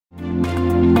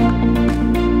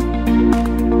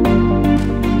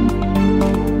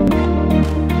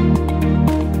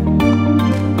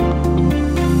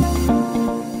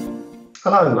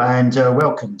Hello and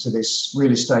welcome to this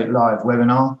Real Estate Live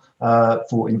webinar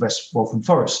for Invest Waltham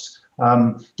Forest.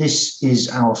 This is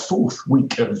our fourth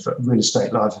week of Real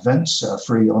Estate Live events,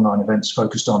 free online events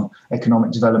focused on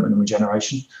economic development and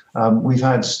regeneration. We've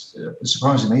had,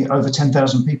 surprisingly, over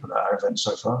 10,000 people at our event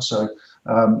so far, so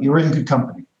you're in good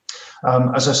company.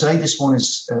 As I say, this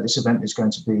event is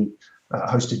going to be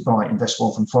hosted by Invest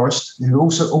Waltham Forest, who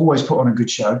also always put on a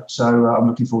good show. So I'm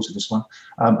looking forward to this one.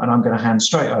 And I'm going to hand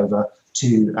straight over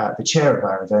to the chair of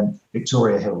our event,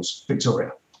 Victoria Hills.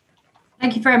 Victoria.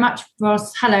 Thank you very much,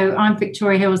 Ross. Hello, I'm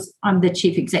Victoria Hills. I'm the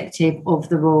Chief Executive of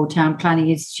the Royal Town Planning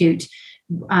Institute.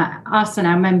 Us and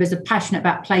our members are passionate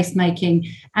about placemaking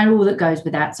and all that goes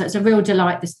with that. So it's a real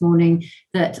delight this morning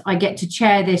that I get to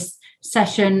chair this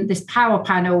session, this power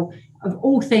panel of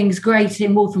all things great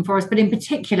in Waltham Forest, but in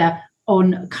particular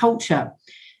on culture.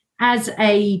 As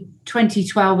a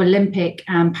 2012 Olympic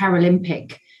and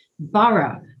Paralympic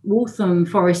borough, Waltham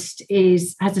Forest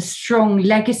has a strong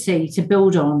legacy to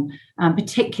build on,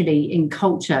 particularly in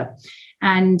culture.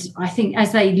 And I think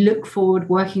as they look forward,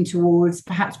 working towards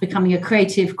perhaps becoming a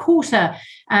creative quarter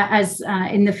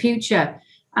in the future,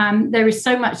 there is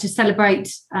so much to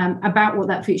celebrate about what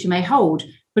that future may hold,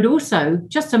 but also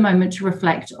just a moment to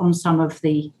reflect on some of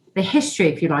the history,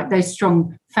 if you like, those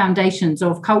strong foundations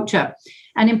of culture.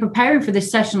 And in preparing for this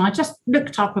session, I just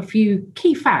looked up a few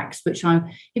key facts, which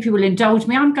if you will indulge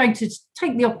me, I'm going to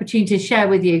take the opportunity to share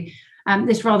with you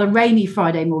this rather rainy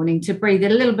Friday morning to breathe a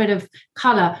little bit of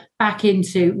colour back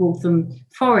into Waltham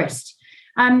Forest.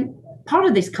 Part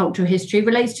of this cultural history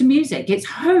relates to music. It's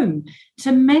home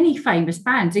to many famous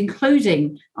bands,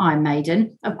 including Iron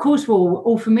Maiden. Of course, we're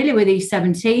all familiar with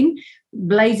E17,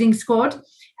 Blazing Squad,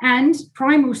 and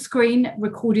Primal Screen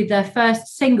recorded their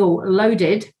first single,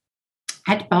 Loaded,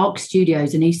 at Bark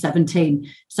Studios in E17.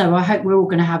 So I hope we're all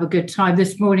going to have a good time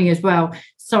this morning as well.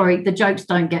 Sorry, the jokes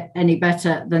don't get any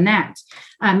better than that.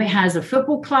 It has a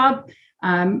football club,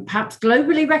 perhaps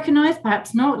globally recognised,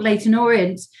 perhaps not, Leyton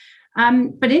Orient.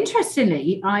 But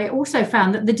interestingly, I also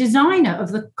found that the designer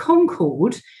of the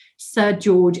Concorde, Sir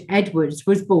George Edwards,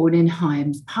 was born in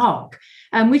Hyams Park,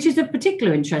 which is of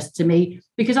particular interest to me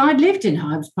because I lived in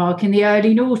Hyams Park in the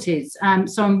early noughties.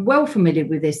 So I'm well familiar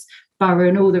with this borough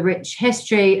and all the rich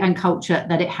history and culture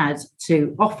that it has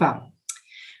to offer.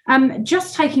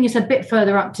 Just taking us a bit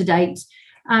further up to date,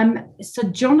 Sir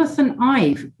Jonathan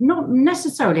Ive, not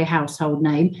necessarily a household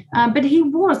name, but he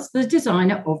was the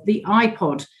designer of the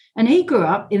iPod. And he grew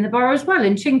up in the borough as well,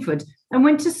 in Chingford, and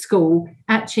went to school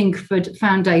at Chingford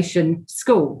Foundation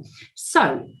School.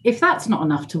 So if that's not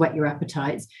enough to whet your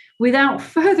appetites, without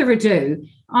further ado,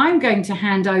 I'm going to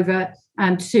hand over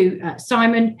to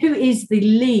Simon, who is the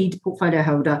lead portfolio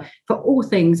holder for all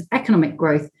things economic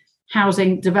growth,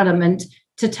 housing development,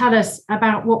 to tell us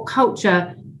about what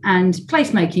culture and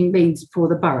placemaking means for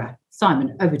the borough.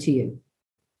 Simon, over to you.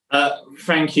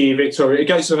 Thank you, Victoria. It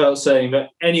goes without saying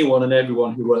that anyone and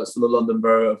everyone who works for the London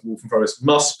Borough of Waltham Forest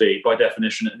must be, by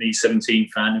definition, an E17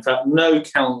 fan. In fact, no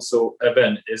council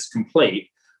event is complete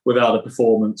without a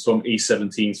performance from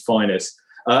E17's finest.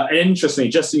 And interestingly,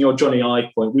 just in your Johnny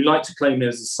Ive point, we like to claim him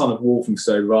as the son of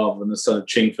Walthamstow rather than the son of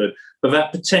Chingford, but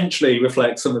that potentially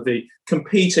reflects some of the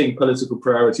competing political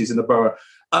priorities in the borough.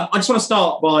 I just want to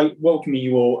start by welcoming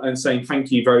you all and saying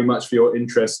thank you very much for your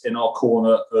interest in our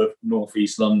corner of North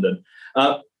East London.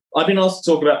 I've been asked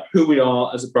to talk about who we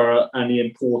are as a borough and the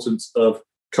importance of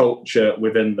culture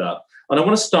within that. And I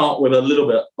want to start with a little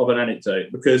bit of an anecdote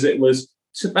because it was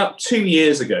about 2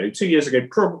 years ago,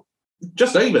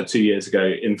 just over 2 years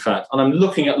ago, in fact, and I'm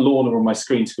looking at Lorna on my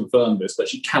screen to confirm this, but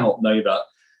she cannot know that.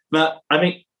 But I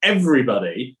think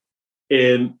everybody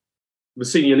in the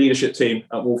senior leadership team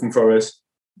at Waltham Forest,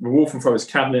 the Waltham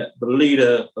Forest Cabinet, the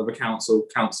leader of the council,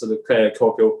 Councillor Claire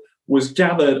Coghill, was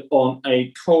gathered on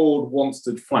a cold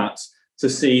Wanstead flat to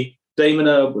see Damon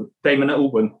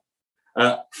Alban,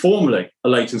 formerly a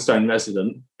Leytonstone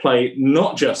resident, play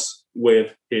not just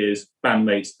with his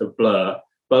bandmates of Blur,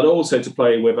 but also to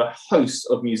play with a host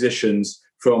of musicians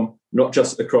from not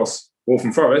just across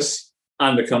Waltham Forest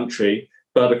and the country,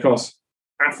 but across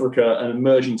Africa and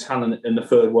emerging talent in the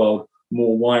third world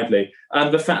more widely.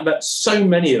 And the fact that so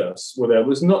many of us were there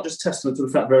was not just testament to the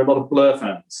fact there are a lot of Blur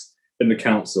fans in the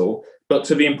council, but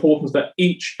to the importance that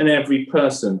each and every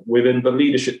person within the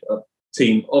leadership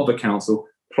team of the council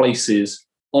places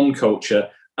on culture,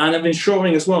 and of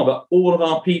ensuring as well that all of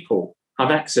our people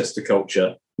have access to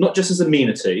culture, not just as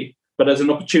amenity, but as an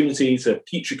opportunity to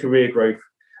future career growth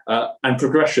and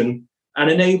progression, and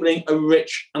enabling a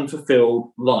rich and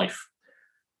fulfilled life.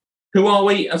 Who are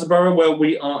we as a borough? Well,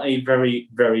 we are a very,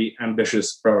 very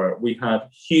ambitious borough. We have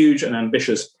huge and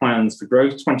ambitious plans for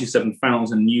growth,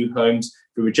 27,000 new homes,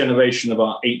 the regeneration of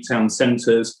our 8 town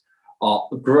centres, our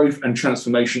growth and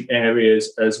transformation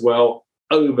areas as well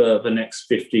over the next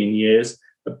 15 years.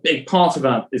 A big part of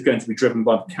that is going to be driven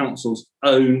by the council's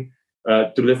own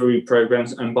delivery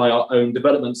programmes and by our own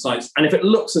development sites. And if it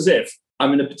looks as if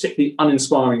I'm in a particularly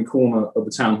uninspiring corner of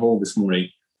the town hall this morning,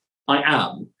 I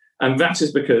am. And that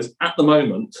is because at the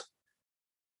moment,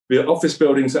 the office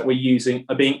buildings that we're using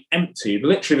are being emptied.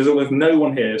 Literally, there's almost no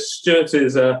one here. Stuart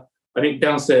is, I think,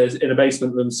 downstairs in a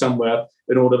basement room somewhere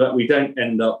in order that we don't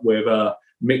end up with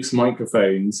mixed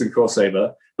microphones and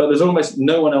crossover. But there's almost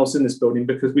no one else in this building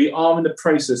because we are in the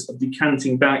process of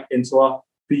decanting back into our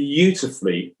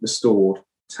beautifully restored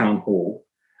town hall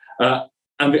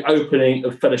and the opening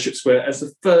of Fellowship Square as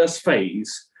the first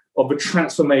phase of the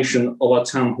transformation of our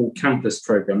town hall campus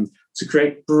programme to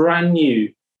create brand new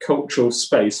cultural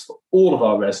space for all of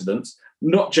our residents,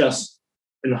 not just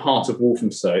in the heart of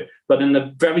Walthamstow, but in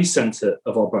the very centre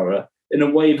of our borough, in a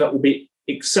way that will be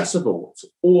accessible to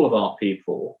all of our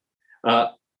people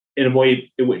in a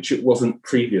way in which it wasn't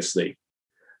previously.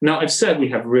 Now, I've said we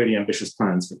have really ambitious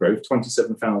plans for growth,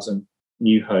 27,000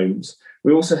 new homes.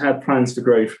 We also have plans for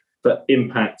growth that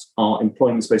impact our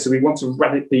employment space. So we want to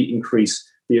radically increase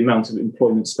the amount of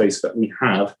employment space that we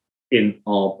have in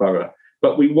our borough.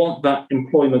 But we want that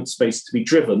employment space to be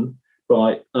driven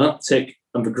by an uptick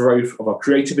and the growth of our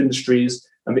creative industries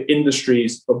and the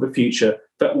industries of the future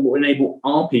that will enable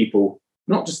our people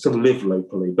not just to live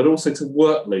locally, but also to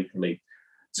work locally,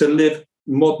 to live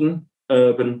modern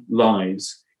urban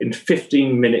lives in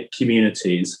 15-minute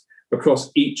communities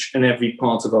across each and every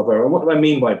part of our borough. And what do I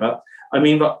mean by that? I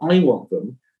mean that I want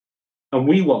them, and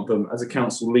we want them as a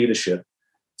council leadership,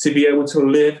 to be able to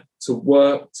live, to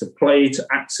work, to play, to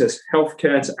access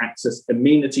healthcare, to access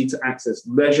amenity, to access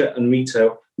leisure and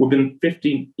retail within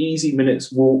 15 easy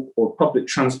minutes walk or public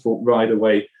transport ride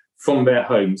away from their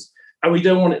homes. And we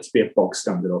don't want it to be a bog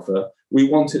standard offer. We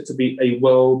want it to be a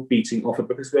world-beating offer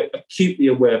because we're acutely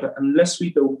aware that unless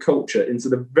we build culture into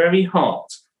the very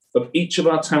heart of each of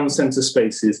our town centre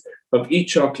spaces, of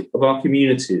each of our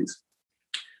communities,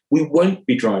 we won't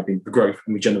be driving the growth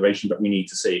and regeneration that we need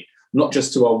to see, not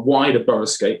just to our wider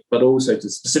boroughscape, but also to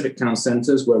specific town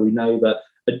centres where we know that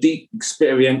a deep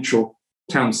experiential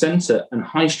town centre and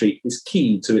high street is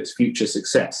key to its future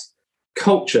success.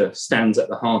 Culture stands at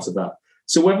the heart of that.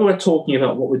 So whether we're talking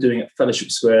about what we're doing at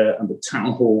Fellowship Square and the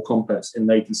Town Hall complex in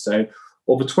Leytonstone,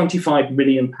 or the £25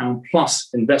 million plus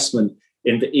investment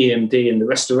in the EMD and the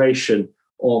restoration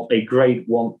of a Grade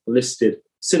 1 listed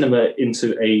cinema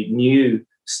into a new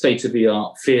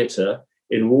state-of-the-art theatre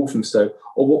in Walthamstow,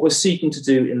 or what we're seeking to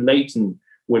do in Leyton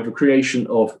with the creation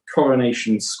of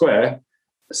Coronation Square,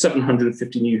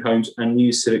 750 new homes and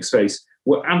new civic space,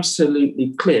 we're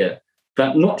absolutely clear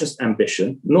that not just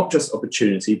ambition, not just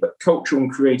opportunity, but cultural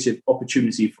and creative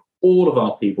opportunity for all of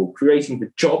our people, creating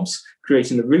the jobs,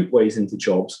 creating the routeways into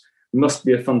jobs, must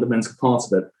be a fundamental part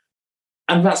of it.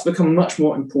 And that's become much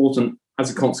more important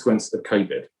as a consequence of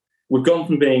COVID. We've gone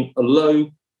from being a low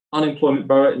unemployment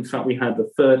borough, in fact, we had the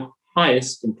third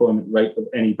highest employment rate of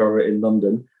any borough in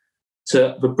London,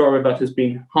 to the borough that has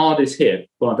been hardest hit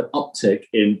by the uptick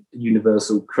in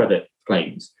universal credit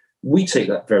claims. We take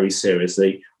that very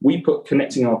seriously. We put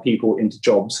connecting our people into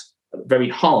jobs at the very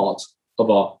heart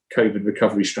of our COVID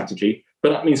recovery strategy,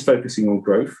 but that means focusing on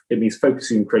growth. It means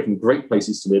focusing on creating great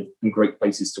places to live and great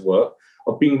places to work,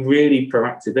 of being really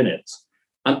proactive in it.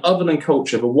 And other than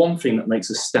culture, the one thing that makes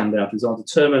us stand out is our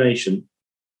determination,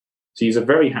 to use a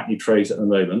very hackneyed phrase at the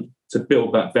moment, to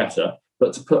build that better,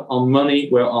 but to put our money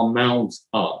where our mouths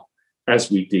are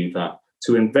as we do that,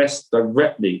 to invest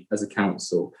directly as a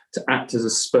council, to act as a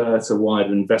spur to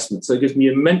wider investment. So it gives me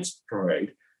immense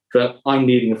pride that I'm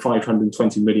leading a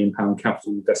 £520 million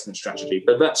capital investment strategy.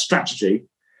 But that strategy,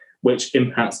 which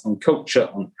impacts on culture,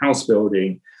 on house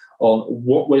building, on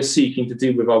what we're seeking to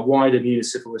do with our wider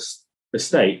municipal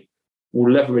estate,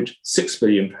 will leverage £6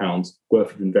 billion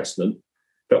worth of investment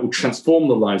that will transform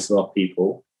the lives of our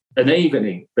people,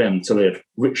 enabling them to live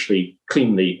richly,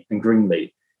 cleanly and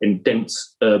greenly in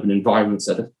dense urban environments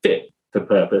that are fit for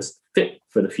purpose, fit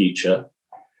for the future,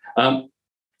 and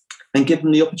give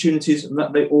them the opportunities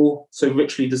that they all so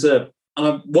richly deserve.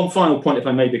 And one final point, if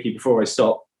I may, Vicky, before I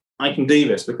stop, I can do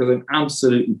this because I'm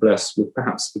absolutely blessed with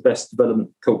perhaps the best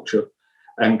development culture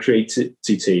and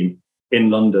creativity team in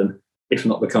London, if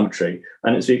not the country.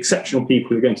 And it's the exceptional people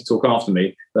who are going to talk after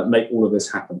me that make all of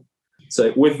this happen.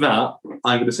 So with that,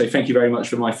 I'm going to say thank you very much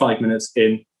for my 5 minutes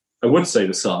in, I would say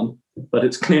the sun, but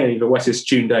it's clearly the wettest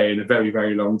June day in a very,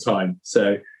 very long time.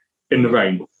 So in the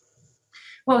rain.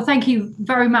 Well, thank you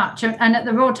very much. And at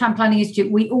the Royal Town Planning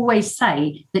Institute, we always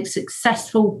say that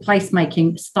successful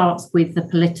placemaking starts with the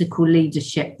political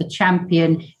leadership, the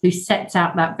champion who sets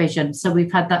out that vision. So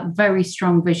we've had that very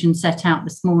strong vision set out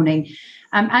this morning.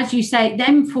 As you say, it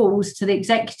then falls to the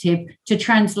executive to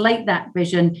translate that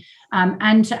vision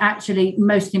and to actually,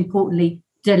 most importantly,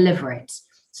 deliver it.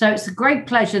 So it's a great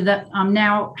pleasure that I'm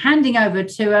now handing over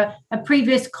to a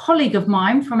previous colleague of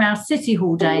mine from our City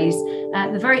Hall days,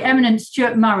 the very eminent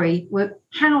Stuart Murray.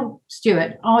 How,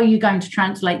 Stuart, are you going to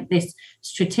translate this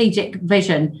strategic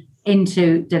vision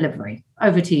into delivery?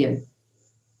 Over to you.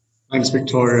 Thanks,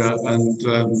 Victoria, and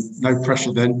no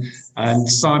pressure then. And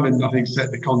Simon, I think,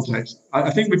 set the context. I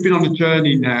think we've been on a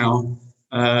journey now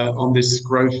on this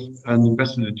growth and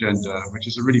investment agenda, which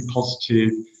is a really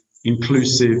positive,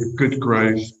 inclusive, good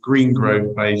growth, green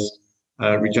growth-based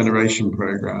regeneration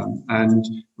program. And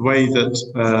the way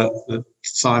that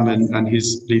Simon and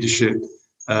his leadership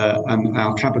and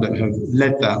our cabinet have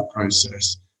led that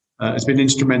process has been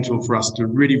instrumental for us to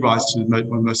really rise to one of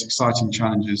the most exciting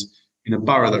challenges in a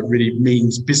borough that really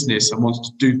means business and wants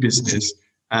to do business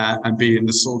and be in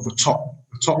the sort of the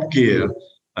top gear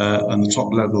and the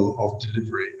top level of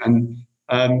delivery. And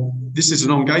this is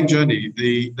an ongoing journey.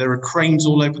 There are cranes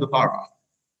all over the borough.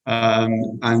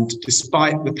 And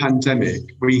despite the pandemic,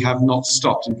 we have not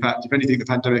stopped. In fact, if anything, the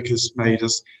pandemic has made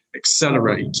us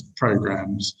accelerate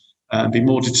programs and be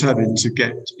more determined to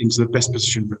get into the best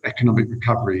position for economic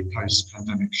recovery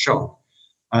post-pandemic shock.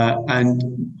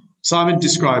 And Simon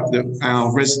described that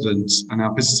our residents and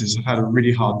our businesses have had a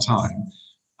really hard time.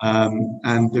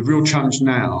 And the real challenge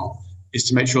now is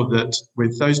to make sure that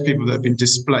with those people that have been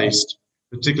displaced,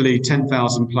 particularly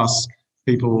 10,000 plus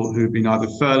people who've been either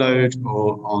furloughed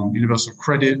or on universal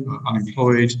credit or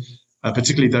unemployed,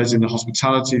 particularly those in the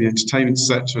hospitality, the entertainment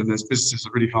sector, and those businesses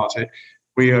are really hard hit.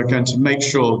 We are going to make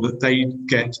sure that they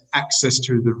get access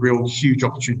to the real huge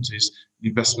opportunities and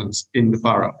investments in the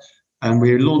borough. And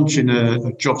we're launching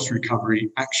a jobs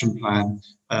recovery action plan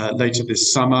later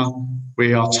this summer.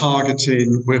 We are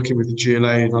targeting working with the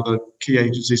GLA and other key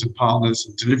agencies and partners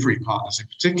and delivery partners in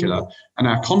particular, and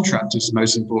our contractors,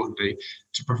 most importantly,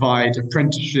 to provide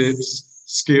apprenticeships,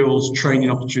 skills,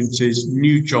 training opportunities,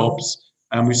 new jobs.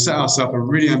 And we set ourselves a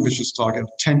really ambitious target of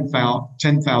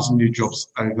 10,000 new jobs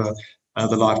over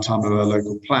the lifetime of our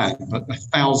local plan, but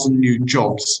 1,000 new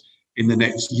jobs in the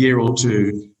next year or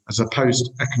two as a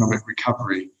post-economic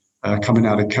recovery coming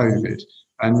out of COVID.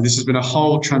 And this has been a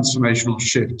whole transformational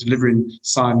shift, delivering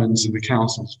Simon's and the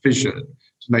council's vision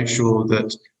to make sure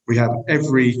that we have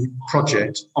every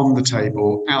project on the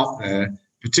table out there,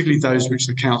 particularly those which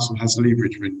the council has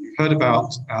leverage with. You've heard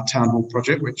about our town hall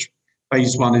project, which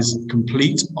phase one is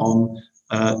complete on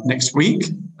next week,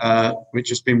 which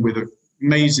has been with an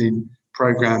amazing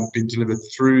program being delivered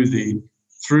through the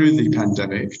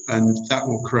pandemic, and that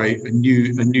will create a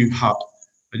new hub,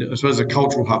 as well as a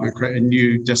cultural hub. It will create a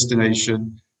new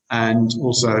destination and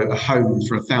also a home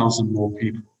for 1,000 more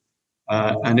people.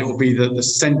 And it will be the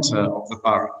centre of the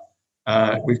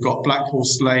borough. We've got Black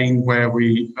Horse Lane, where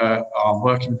we are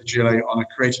working with the GLA on a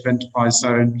creative enterprise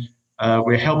zone.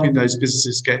 We're helping those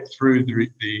businesses get through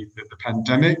the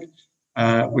pandemic.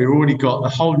 We've already got a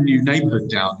whole new neighbourhood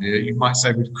down here. You might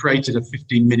say we've created a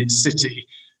 15-minute city,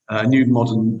 a new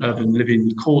modern urban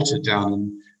living quarter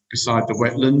down beside the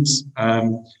wetlands.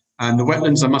 And the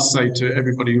wetlands, I must say to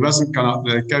everybody who hasn't gone up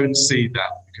there, go and see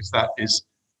that, because that is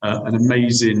an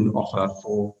amazing offer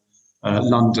for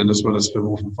London as well as for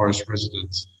Waltham Forest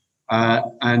residents.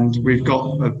 And we've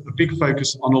got a big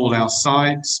focus on all our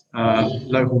sites.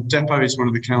 Local Depot is one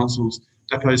of the council's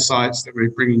depot sites that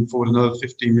we're bringing forward another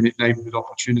 15-minute neighbourhood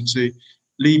opportunity.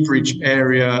 Lee Bridge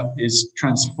area is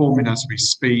transforming as we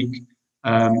speak.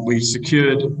 We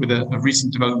secured with a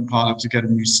recent development partner to get a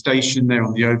new station there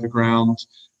on the overground.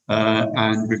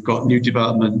 And we've got new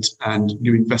development and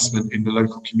new investment in the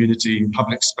local community, in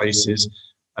public spaces,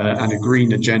 and a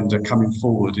green agenda coming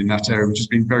forward in that area, which has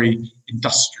been very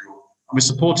industrial. And we're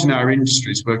supporting our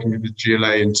industries, working with the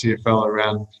GLA and TfL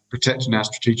around protecting our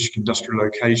strategic industrial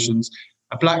locations.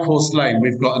 At Black Horse Lane,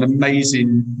 we've got an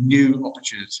amazing new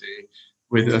opportunity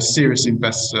with a serious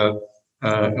investor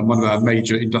and one of our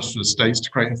major industrial estates to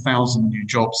create 1,000 new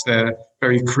jobs there.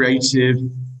 Very creative,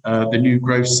 the new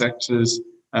growth sectors,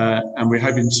 and we're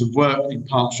hoping to work in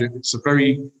partnership. It's a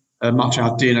very much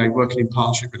our DNA, working in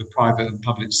partnership with the private and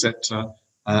public sector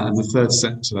and the third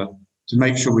sector to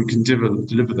make sure we can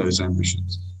deliver those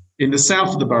ambitions. In the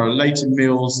south of the borough, Leighton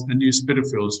Mills and New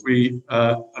Spitalfields, we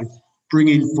are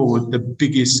bringing forward the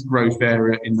biggest growth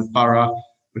area in the borough.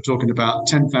 We're talking about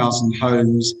 10,000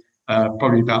 homes,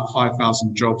 probably about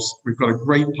 5,000 jobs. We've got a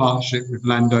great partnership with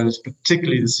landowners,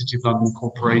 particularly the City of London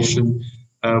Corporation,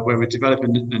 where we're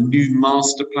developing a new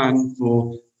master plan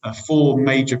for 4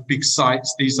 major big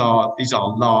sites. These are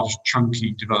large,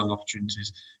 chunky development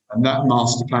opportunities, and that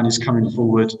master plan is coming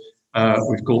forward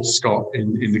with Galt Scott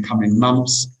in the coming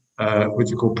months, with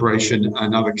the corporation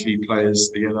and other key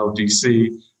players, the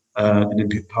LLDC, the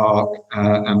Olympic Park,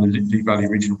 and the Lee Valley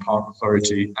Regional Park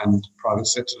Authority, and private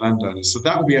sector landowners. So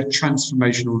that will be a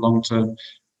transformational long-term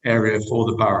area for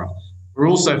the borough. We're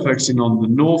also focusing on the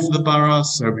north of the borough,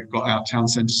 so we've got our town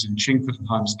centres in Chingford and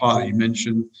Hymes Park that you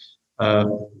mentioned,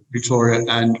 Victoria,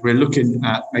 and we're looking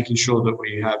at making sure that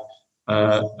we have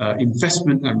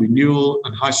investment and renewal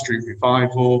and high street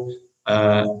revival,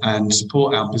 and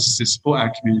support our businesses, support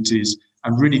our communities,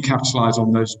 and really capitalise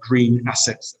on those green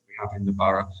assets that we have in the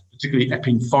borough, particularly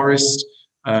Epping Forest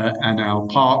and our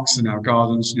parks and our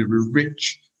gardens. You know, we're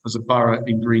rich as a borough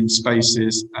in green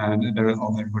spaces, and they're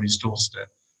on everybody's doorstep.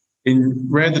 In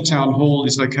where the town hall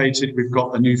is located, we've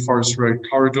got the new Forest Road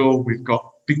corridor. We've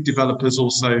got big developers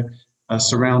also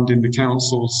surrounding the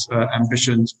council's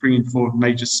ambitions, bringing forward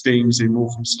major schemes in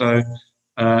Walthamstow,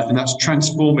 and that's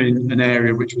transforming an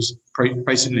area which was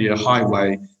basically a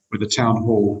highway with a town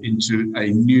hall into a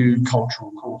new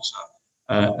cultural quarter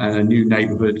and a new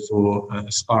neighbourhood for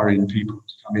aspiring people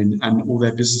to come in and all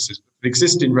their businesses. For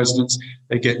existing residents,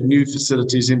 they get new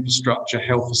facilities, infrastructure,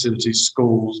 health facilities,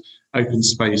 schools, open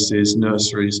spaces,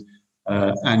 nurseries,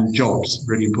 and jobs,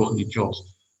 really importantly jobs.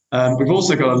 We've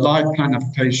also got a live plan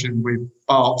application with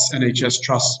Barts NHS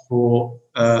Trust for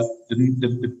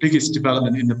the biggest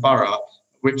development in the borough,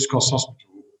 Whips Cross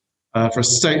Hospital, for a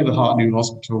state-of-the-art new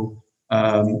hospital,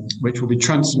 which will be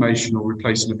transformational,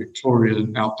 replacing a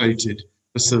Victorian outdated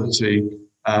facility.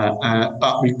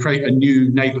 But we create a new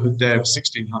neighbourhood there of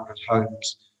 1,600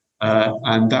 homes,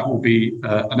 and that will be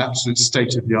an absolute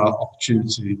state-of-the-art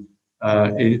opportunity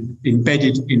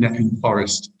embedded in Epping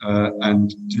Forest,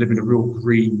 and delivering a real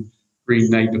green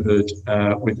neighbourhood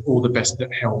with all the best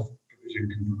that health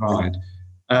can provide.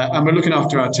 And we're looking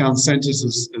after our town centres,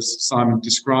 as Simon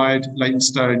described.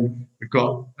 Leytonstone, we've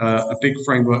got a big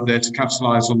framework there to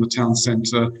capitalise on the town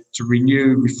centre, to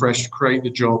renew, refresh, create the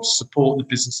jobs, support the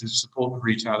businesses, support the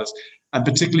retailers, and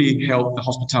particularly help the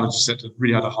hospitality sector that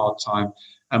really had a hard time.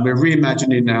 And we're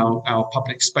reimagining our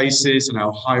public spaces and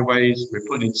our highways. We're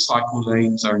putting in cycle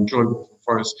lanes. Our Enjoy Waltham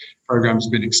Forest programme has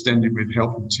been extended with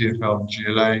help from TfL and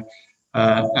GLA.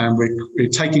 And we're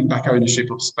taking back ownership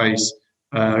of space,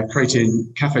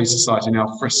 creating cafe society and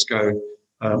al fresco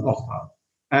offer.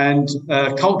 And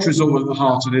culture is all at the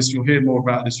heart of this. You'll hear more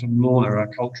about this from Lorna, our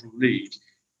cultural lead.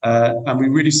 And we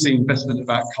really see investment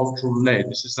about cultural led.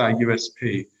 This is our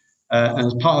USP. And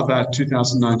as part of our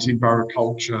 2019 Borough of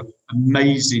Culture,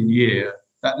 amazing year,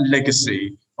 that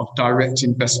legacy of direct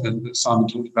investment that Simon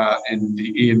talked about in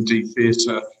the EMD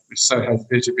Theatre, with Soho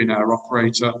Theatre being our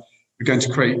operator. We're going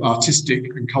to create artistic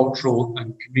and cultural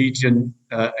and comedian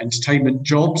entertainment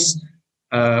jobs.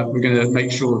 We're going to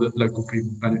make sure that local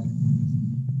people benefit.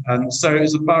 And so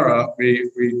as a borough,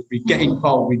 we get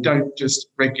involved. We don't just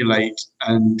regulate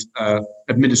and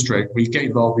administrate. We get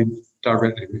involved in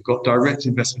directly. We've got direct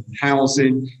investment in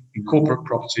housing, in corporate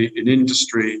property, in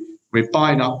industry. We're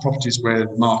buying up properties where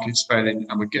the market's failing,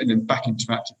 and we're getting them back into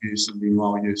active use and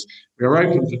meanwhile use. We are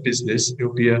open for business.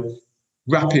 It'll be a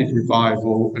rapid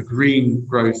revival, a green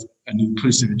growth and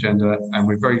inclusive agenda, and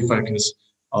we're very focused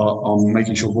on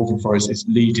making sure Waltham Forest is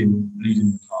leading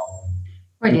the path.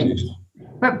 Brilliant.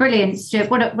 Brilliant, Stuart.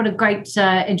 What a great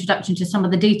introduction to some of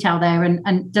the detail there,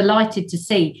 and delighted to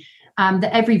see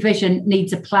that every vision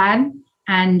needs a plan.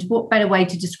 And what better way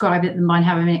to describe it than by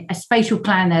having a spatial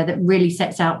plan there that really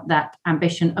sets out that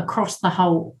ambition across the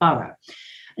whole borough.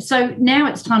 So now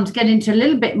it's time to get into a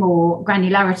little bit more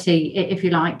granularity, if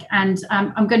you like. And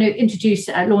I'm going to introduce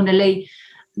Lorna Lee,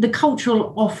 the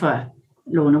cultural offer.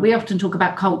 Lorna, we often talk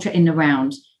about culture in the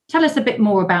round. Tell us a bit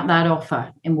more about that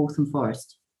offer in Waltham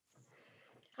Forest.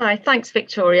 Hi, thanks,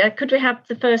 Victoria. Could we have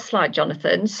the first slide,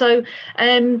 Jonathan? So,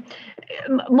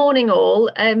 morning all.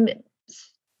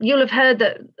 You'll have heard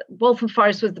that Waltham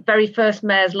Forest was the very first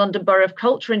Mayor's London Borough of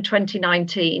Culture in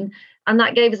 2019, and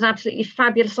that gave us an absolutely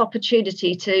fabulous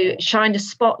opportunity to shine a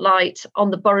spotlight on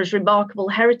the borough's remarkable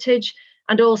heritage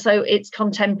and also its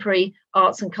contemporary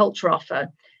arts and culture offer.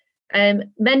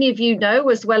 Many of you know,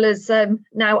 as well as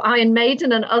now Iron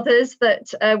Maiden and others,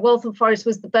 that Waltham Forest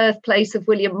was the birthplace of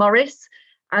William Morris.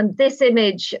 And this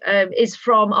image is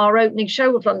from our opening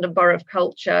show of London Borough of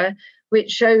Culture, which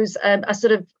shows a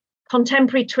sort of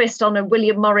contemporary twist on a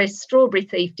William Morris strawberry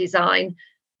thief design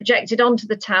projected onto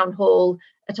the town hall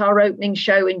at our opening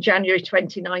show in January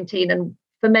 2019. And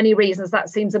for many reasons, that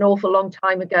seems an awful long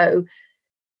time ago.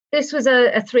 This was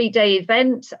a 3-day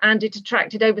event, and it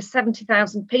attracted over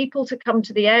 70,000 people to come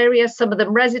to the area, some of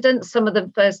them residents, some of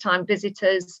them first-time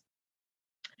visitors.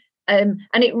 And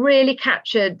it really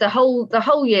captured the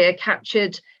whole year,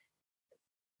 captured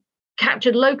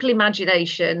local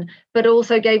imagination, but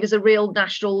also gave us a real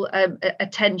national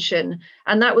attention.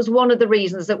 And that was one of the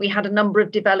reasons that we had a number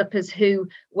of developers who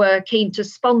were keen to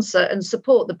sponsor and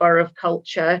support the Borough of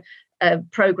Culture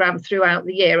programme throughout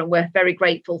the year, and we're very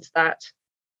grateful to that.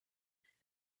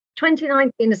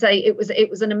 2019, as I say, it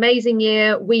was an amazing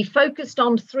year. We focused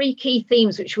on 3 key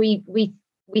themes, which we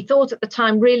thought at the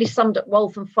time really summed up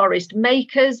Waltham Forest: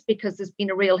 makers, because there's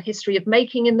been a real history of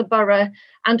making in the borough,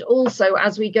 and also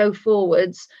as we go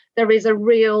forwards, there is a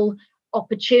real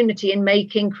opportunity in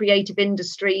making, creative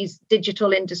industries,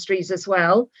 digital industries as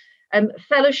well.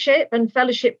 Fellowship, and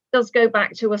fellowship does go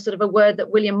back to a sort of a word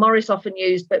that William Morris often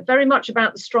used, but very much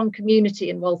about the strong community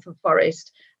in Waltham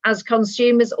Forest as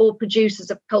consumers or producers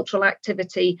of cultural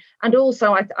activity. And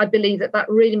also I believe that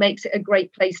really makes it a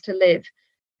great place to live.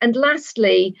 And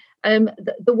lastly,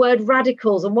 the word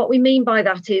radicals, and what we mean by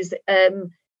that is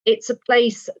it's a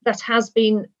place that has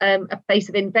been a place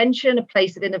of invention, a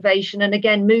place of innovation, and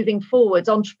again, moving forwards,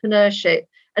 entrepreneurship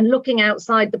and looking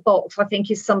outside the box, I think,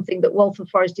 is something that Waltham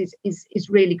Forest is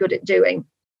really good at doing.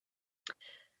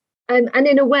 And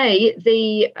in a way,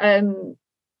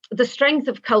 the strength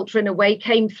of culture in a way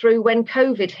came through when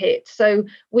COVID hit. So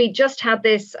we just had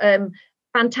this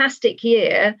fantastic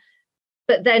year.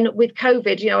 But then with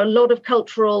COVID, a lot of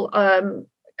cultural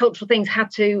things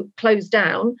had to close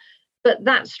down. But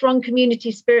that strong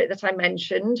community spirit that I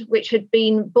mentioned, which had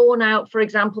been borne out, for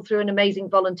example, through an amazing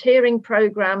volunteering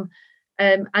programme,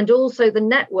 and also the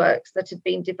networks that had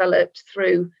been developed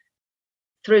through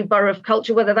Borough of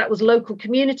Culture, whether that was local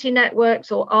community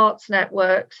networks or arts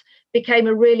networks, became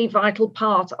a really vital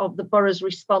part of the borough's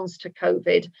response to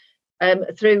COVID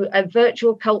through a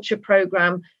virtual culture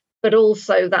programme, but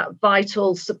also that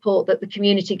vital support that the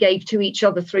community gave to each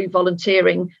other through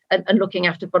volunteering and looking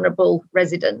after vulnerable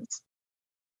residents.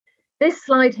 This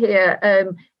slide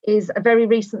here is a very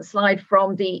recent slide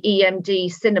from the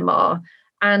EMD Cinema,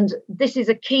 and this is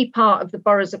a key part of the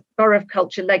Borough of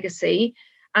Culture legacy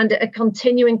and a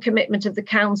continuing commitment of the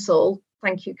council,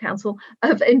 thank you council,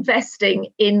 of investing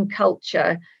in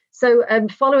culture. So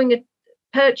following a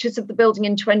purchase of the building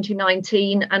in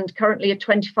 2019 and currently a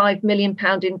 £25 million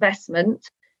investment,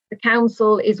 the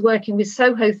council is working with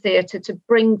Soho Theatre to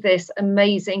bring this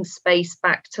amazing space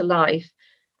back to life.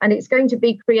 And it's going to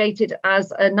be created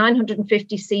as a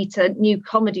 950-seater new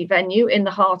comedy venue in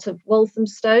the heart of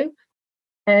Walthamstow.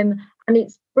 And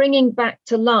it's bringing back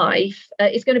to life,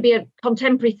 it's going to be a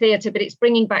contemporary theatre, but it's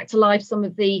bringing back to life some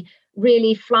of the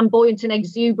really flamboyant and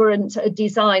exuberant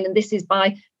design. And this is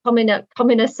by Komina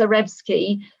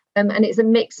Sarevsky, and it's a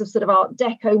mix of sort of Art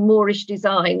Deco, Moorish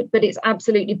design, but it's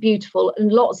absolutely beautiful,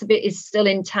 and lots of it is still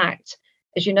intact.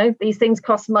 As you know, these things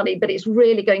cost money, but it's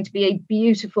really going to be a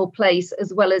beautiful place,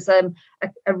 as well as a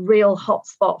real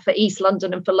hotspot for East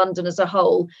London and for London as a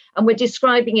whole. And we're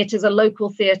describing it as a local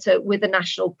theatre with a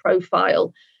national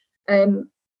profile.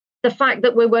 The fact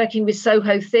that we're working with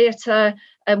Soho Theatre,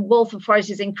 Waltham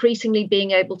Forest is increasingly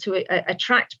being able to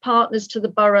attract partners to the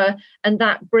borough, and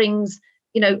that brings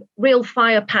real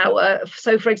firepower.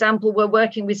 So, for example, we're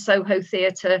working with Soho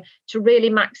Theatre to really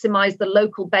maximise the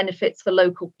local benefits for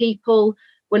local people.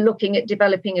 We're looking at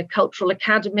developing a cultural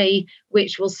academy,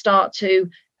 which will start to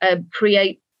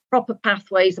create proper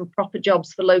pathways and proper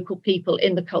jobs for local people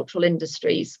in the cultural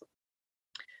industries.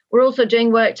 We're also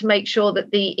doing work to make sure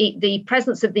that the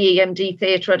presence of the EMD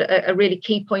Theatre at a really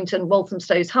key point in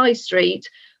Walthamstow's High Street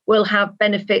will have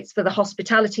benefits for the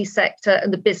hospitality sector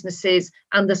and the businesses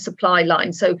and the supply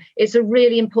line. So it's a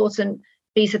really important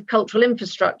piece of cultural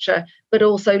infrastructure, but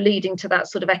also leading to that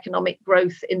sort of economic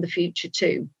growth in the future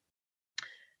too.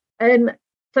 So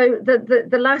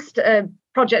the last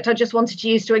project I just wanted to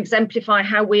use to exemplify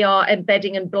how we are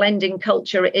embedding and blending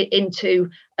culture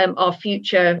into our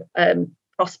future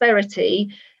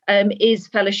prosperity is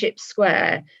Fellowship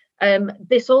Square.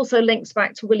 This also links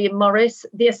back to William Morris.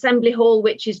 The Assembly Hall,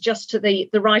 which is just to the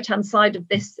right-hand side of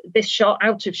this shot,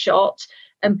 out of shot,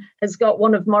 has got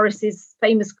one of Morris's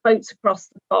famous quotes across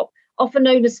the top, often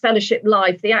known as Fellowship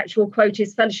Life. The actual quote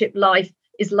is Fellowship Life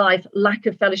is life, lack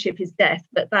of fellowship is death.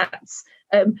 But that's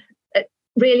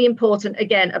really important,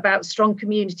 again, about strong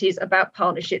communities, about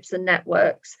partnerships and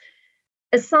networks.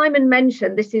 As Simon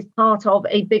mentioned, this is part of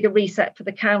a bigger reset for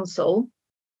the council.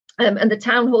 And the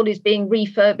town hall is being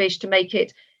refurbished to make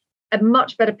it a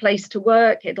much better place to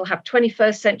work. It'll have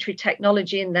 21st century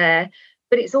technology in there,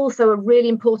 but it's also a really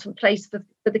important place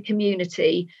for the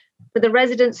community, for the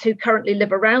residents who currently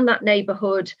live around that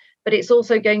neighbourhood, but it's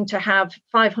also going to have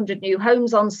 500 new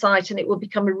homes on site, and it will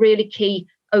become a really key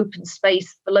open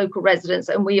space for local residents.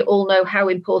 And we all know how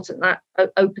important that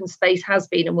open space has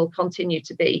been and will continue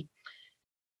to be.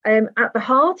 At the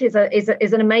heart is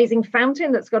an amazing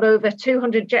fountain that's got over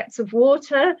 200 jets of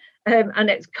water, and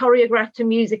it's choreographed to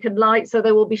music and light. So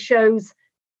there will be shows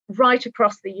right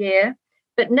across the year.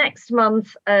 But next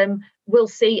month, we'll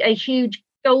see a huge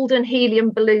golden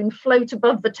helium balloon float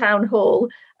above the town hall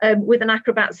with an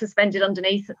acrobat suspended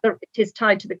underneath. It is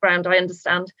tied to the ground, I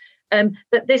understand.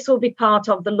 But this will be part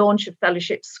of the launch of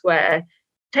Fellowship Square.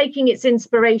 Taking its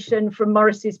inspiration from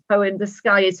Morris's poem, The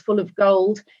Sky is Full of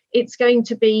Gold, it's going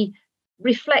to be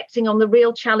reflecting on the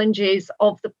real challenges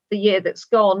of the year that's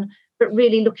gone, but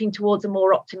really looking towards a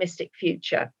more optimistic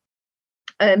future.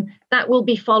 That will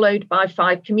be followed by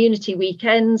 5 community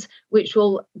weekends, which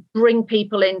will bring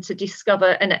people in to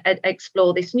discover and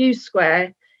explore this new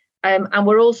square. And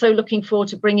we're also looking forward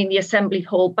to bringing the Assembly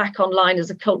Hall back online as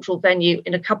a cultural venue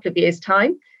in a couple of years'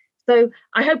 time. So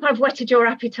I hope I've whetted your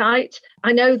appetite.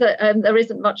 I know that there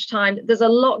isn't much time. There's a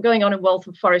lot going on in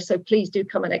Waltham Forest, so please do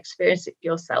come and experience it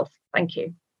yourself. Thank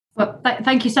you. Well,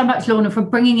 thank you so much, Lorna, for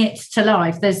bringing it to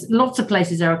life. There's lots of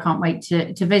places there I can't wait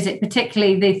to visit,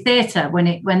 particularly the theatre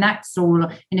when that's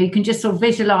all, you can just sort of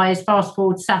visualise, fast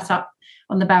forward, sat up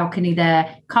on the balcony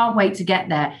there. Can't wait to get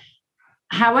there.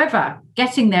 However,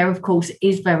 getting there, of course,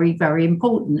 is very, very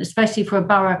important, especially for a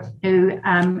borough who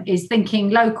is thinking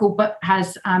local but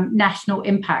has national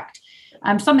impact.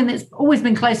 Something that's always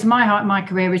been close to my heart in my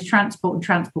career is transport and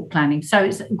transport planning. So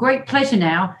it's a great pleasure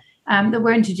now that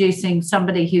we're introducing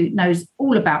somebody who knows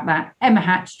all about that, Emma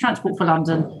Hatch, Transport for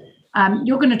London.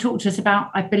 You're going to talk to us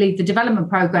about, I believe, the development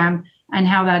programme and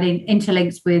how that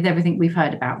interlinks with everything we've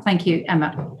heard about. Thank you,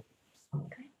 Emma.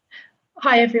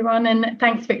 Hi everyone, and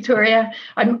thanks Victoria.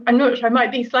 I'm not sure, I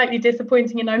might be slightly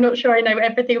disappointing, and I'm not sure I know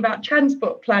everything about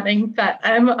transport planning, but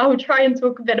I'll try and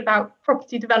talk a bit about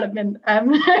property development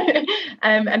and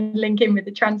link in with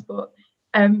the transport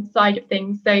side of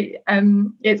things. So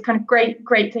it's kind of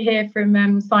great to hear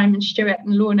from Simon, Stuart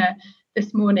and Lorna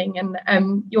this morning,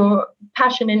 and your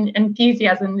passion and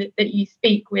enthusiasm that you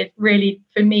speak with really,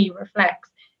 for me,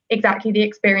 reflects exactly the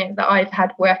experience that I've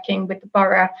had working with the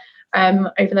borough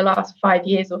over the last 5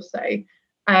 years or so.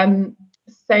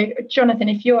 So Jonathan,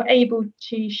 if you're able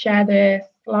to share the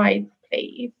slides,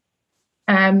 please.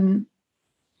 I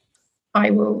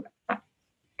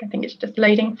think it's just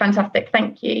loading. Fantastic,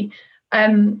 thank you.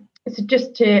 So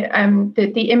just to,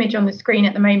 the image on the screen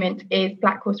at the moment is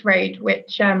Black Horse Road,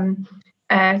 which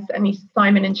certainly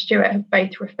Simon and Stuart have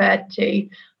both referred to,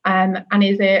 and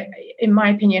is, in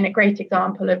my opinion, a great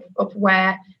example of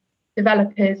where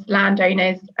developers,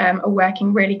 landowners are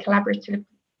working really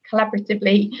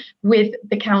collaboratively with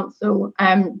the council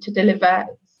to deliver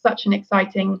such an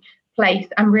exciting place,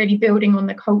 and really building on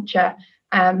the culture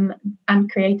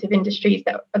and creative industries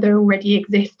that already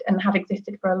exist and have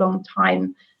existed for a long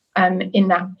time in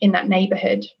that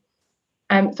neighbourhood.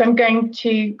 So I'm going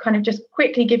to kind of just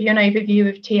quickly give you an overview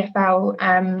of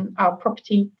TFL, our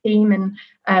property team,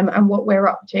 and what we're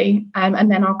up to,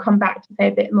 and then I'll come back to say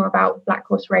a bit more about Black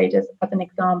Horse Road as an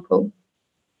example.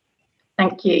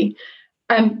 Thank you.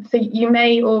 So you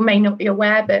may or may not be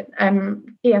aware that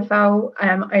TFL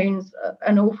owns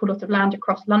an awful lot of land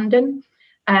across London,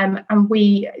 and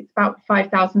it's about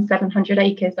 5,700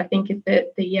 acres, I think, is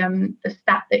the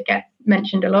stat that gets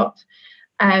mentioned a lot.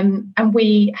 And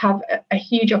we have a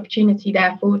huge opportunity,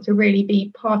 therefore, to really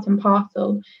be part and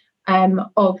parcel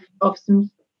of some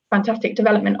fantastic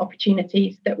development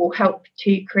opportunities that will help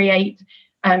to create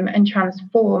and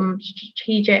transform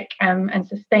strategic and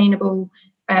sustainable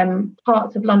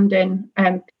parts of London,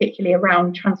 particularly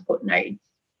around transport nodes.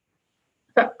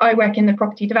 So I work in the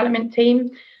property development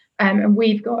team, and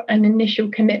we've got an initial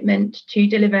commitment to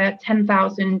deliver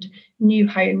 10,000 new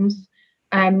homes,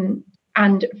 and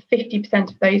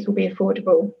 50% of those will be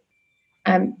affordable.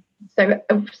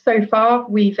 So far,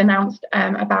 we've announced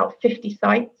about 50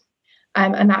 sites,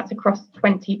 and that's across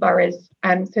 20 boroughs.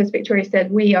 So as Victoria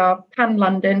said, we are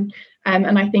pan-London,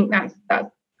 and I think that's kind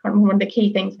of one of the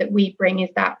key things that we bring is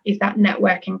that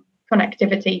networking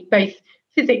connectivity, both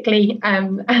physically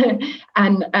and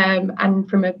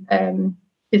from a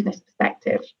business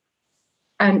perspective.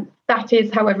 That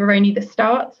is, however, only the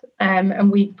start,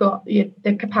 and we've got the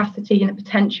capacity and the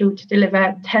potential to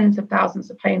deliver tens of thousands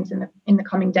of homes in the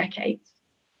coming decades.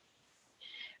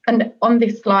 And on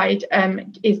this slide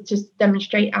is just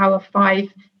demonstrate our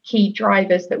 5 key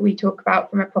drivers that we talk about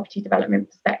from a property development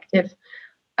perspective.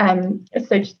 So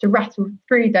just to rattle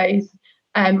through those,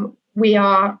 we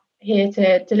are here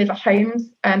to deliver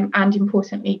homes and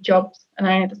importantly jobs, and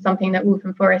I know that's something that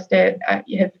Waltham Forest have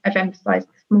emphasised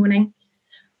this morning.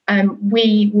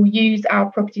 We will use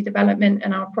our property development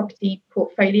and our property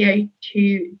portfolio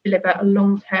to deliver a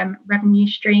long-term revenue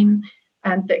stream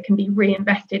that can be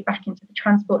reinvested back into the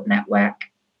transport network.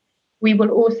 We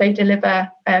will also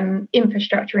deliver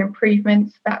infrastructure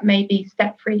improvements that may be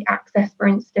step-free access, for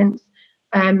instance,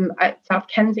 at South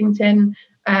Kensington,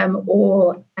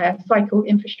 or cycle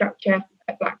infrastructure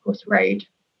at Black Horse Road.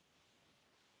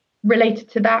 Related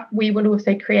to that, we will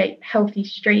also create healthy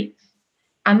streets,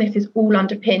 and this is all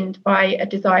underpinned by a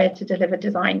desire to deliver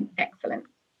design excellence.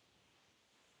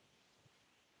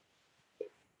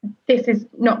 This is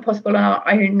not possible on our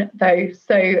own, though,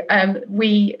 so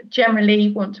we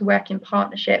generally want to work in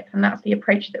partnership, and that's the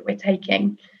approach that we're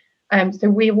taking. So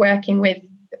we're working with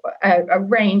a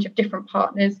range of different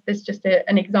partners. There's just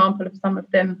an example of some of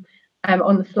them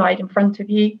on the slide in front of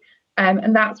you,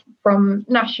 and that's from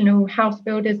national house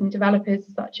builders and developers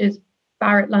such as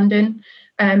Barratt London,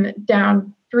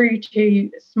 down through to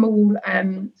small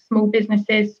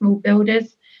businesses, small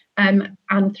builders,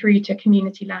 and through to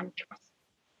community land trusts.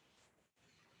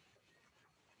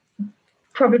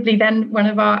 Probably then one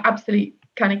of our absolute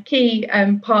kind of key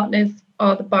partners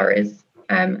are the boroughs.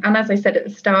 And as I said at the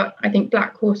start, I think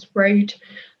Black Horse Road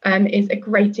is a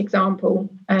great example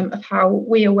of how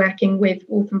we are working with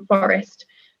Waltham Forest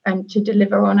to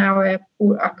deliver on our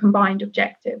combined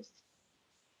objectives.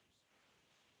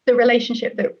 The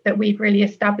relationship that we've really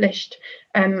established,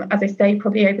 as I say,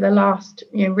 probably over the last,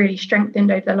 really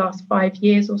strengthened over the last 5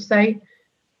 years or so,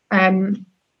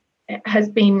 has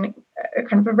been a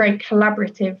kind of a very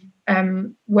collaborative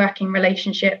working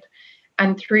relationship.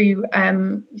 And through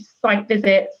site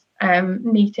visits,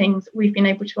 meetings, we've been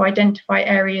able to identify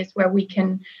areas where we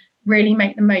can really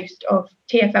make the most of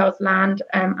TfL's land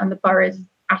and the borough's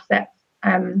assets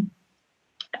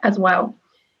as well.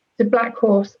 The Black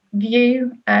Horse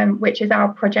View, which is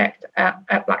our project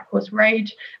at Black Horse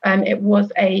Road, it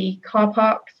was a car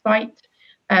park site,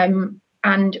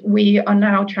 and we are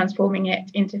now transforming it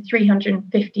into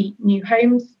 350 new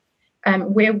homes.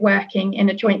 We're working in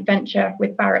a joint venture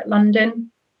with Barratt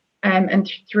London,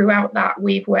 and throughout that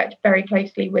we've worked very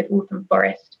closely with Waltham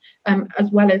Forest,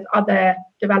 as well as other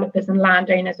developers and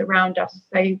landowners around us.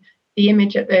 So the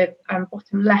image at the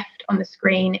bottom left on the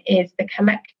screen is the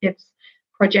Collectives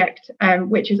project,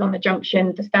 which is on the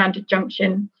junction, the standard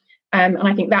junction, and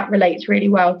I think that relates really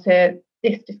well to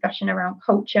this discussion around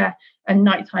culture and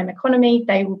nighttime economy.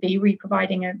 They will be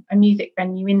re-providing a music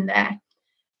venue in there.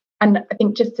 And I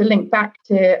think just to link back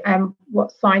to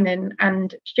what Simon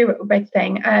and Stuart were both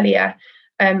saying earlier,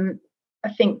 I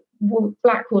think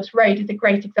Black Horse Road is a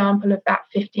great example of that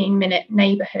 15-minute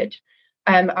neighbourhood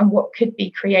and what could be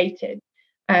created.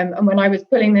 And when I was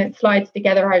pulling the slides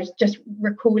together, I was just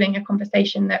recalling a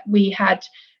conversation that we had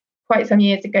quite some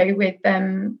years ago with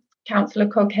Councillor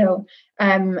Coghill,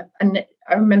 and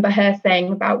I remember her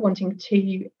saying about wanting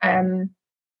to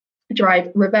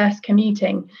drive reverse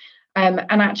commuting. And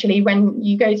actually, when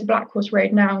you go to Black Horse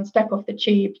Road now and step off the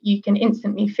tube, you can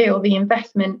instantly feel the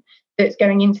investment that's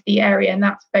going into the area, and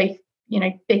that's both,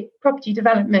 big property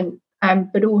development,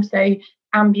 but also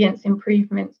ambience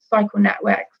improvements, cycle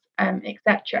networks,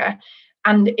 etc.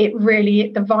 And it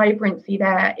really, the vibrancy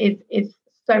there is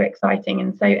so exciting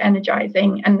and so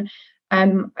energizing. And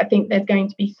I think there's going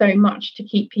to be so much to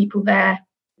keep people there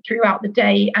throughout the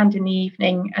day and in the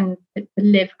evening, and to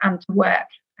live and to work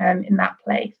in that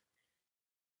place.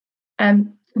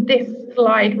 This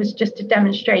slide was just to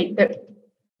demonstrate that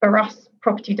for us,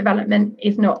 property development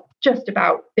is not just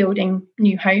about building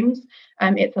new homes.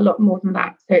 It's a lot more than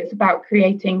that. So it's about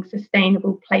creating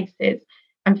sustainable places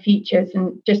and futures.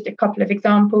 And just a couple of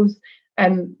examples.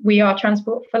 We are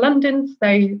Transport for London,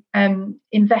 so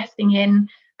investing in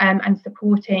and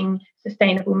supporting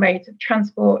sustainable modes of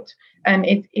transport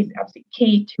is absolutely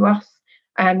key to us.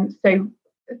 So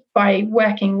by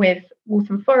working with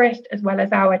Waltham Forest as well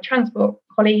as our transport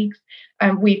colleagues,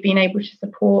 we've been able to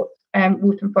support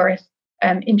Waltham Forest,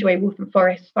 Enjoy Waltham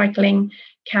Forest cycling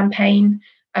campaign.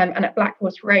 And at Black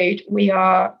Horse Road, we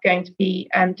are going to be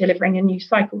delivering a new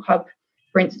cycle hub,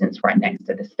 for instance, right next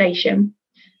to the station.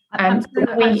 I'm so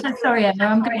sorry, Emma.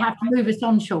 I'm going to have to move us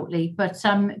on shortly, but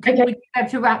can we be able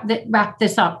to wrap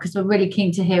this up, because we're really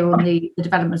keen to hear on the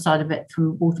development side of it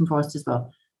from Waltham Forest as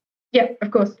well. Yeah,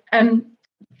 of course.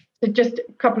 So just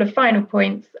a couple of final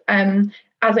points.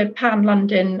 As a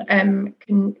pan-London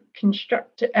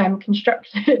construction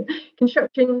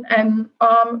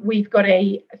arm, we've got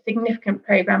a significant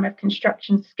programme of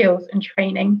construction skills and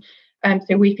training.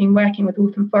 So we've been working with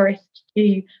Waltham Forest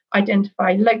to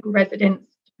identify local residents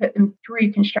to put them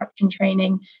through construction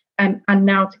training, and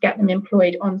now to get them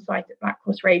employed on site at Black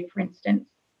Horse Road, for instance.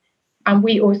 And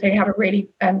we also have a really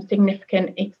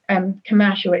significant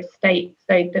commercial estate.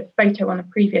 So the photo on the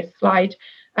previous slide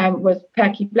was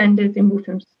Perky Blenders in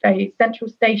Walthamstow Central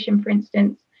Station, for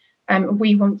instance.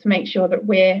 We want to make sure that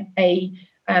we're a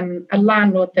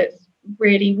landlord that's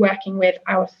really working with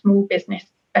our small business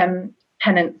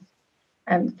tenants.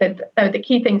 So the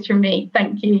key things from me.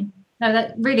 Thank you. No,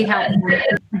 that really helped.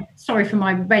 Sorry for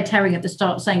my red herring at the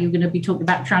start saying you're going to be talking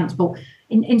about transport.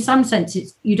 In some sense,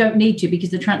 you don't need to, because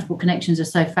the transport connections are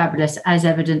so fabulous, as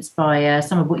evidenced by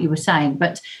some of what you were saying.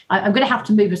 But I'm going to have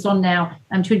to move us on now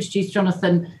to introduce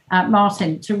Jonathan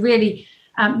Martin to really,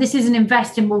 this is an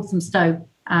Invest in Walthamstow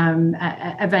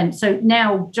event. So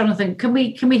now, Jonathan, can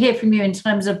we hear from you in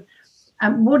terms of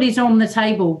what is on the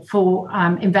table for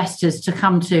investors to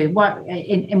come to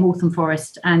in Waltham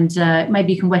Forest, and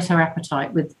maybe you can whet our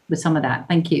appetite with some of that.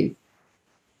 Thank you.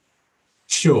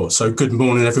 Sure. So good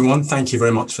morning, everyone. Thank you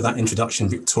very much for that introduction,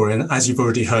 Victoria. And as you've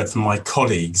already heard from my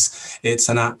colleagues, it's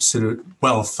an absolute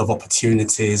wealth of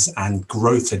opportunities and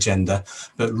growth agenda,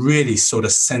 but really sort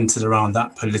of centred around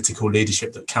that political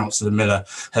leadership that Councillor Miller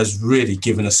has really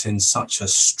given us in such a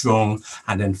strong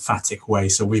and emphatic way,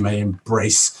 so we may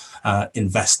embrace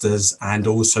investors and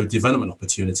also development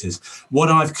opportunities. What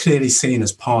I've clearly seen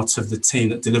as part of the team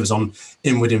that delivers on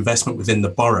inward investment within the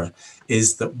borough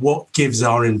is that what gives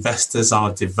our investors,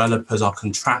 our developers, our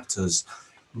contractors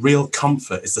real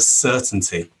comfort is the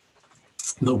certainty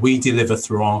that we deliver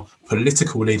through our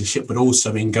political leadership, but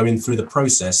also in going through the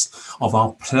process of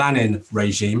our planning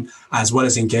regime, as well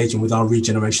as engaging with our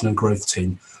regeneration and growth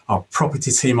team. Our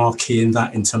property team are key in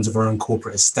that, in terms of our own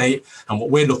corporate estate. And what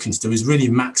we're looking to do is really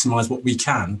maximise what we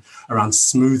can around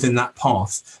smoothing that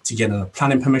path to getting a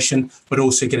planning permission, but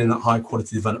also getting that high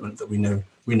quality development that we know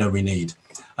we need.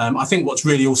 I think what's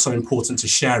really also important to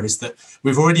share is that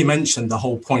we've already mentioned the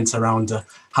whole point around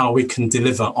how we can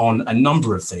deliver on a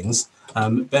number of things.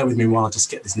 Bear with me while I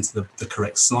just get this into the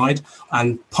correct slide.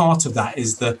 And part of that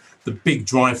is the big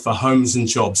drive for homes and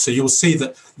jobs. So you'll see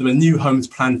that there are new homes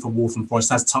planned for Waltham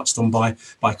Forest, as touched on by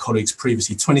colleagues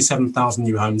previously, 27,000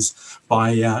 new homes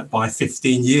by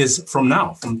 15 years from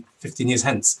now, from 15 years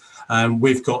hence.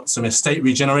 We've got some estate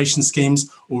regeneration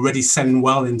schemes already selling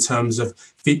well in terms of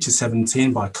Feature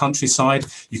 17 by Countryside.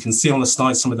 You can see on the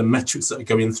slide some of the metrics that are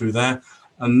going through there.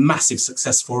 A massive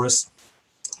success for us.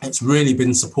 It's really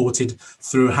been supported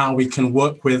through how we can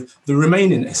work with the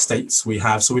remaining estates we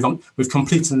have. So we've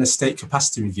completed an estate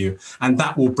capacity review, and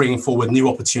that will bring forward new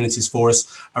opportunities for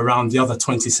us around the other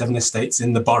 27 estates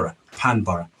in the borough, Pan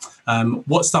Borough.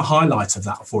 What's the highlight of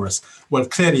that for us? Well,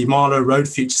 clearly Marlow Road,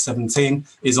 Future 17,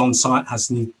 is on site,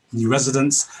 has new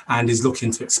residents, and is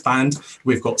looking to expand.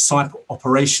 We've got site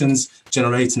operations,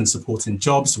 generating and supporting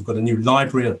jobs. We've got a new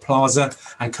library, a plaza,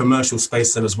 and commercial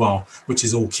space there as well, which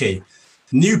is all key.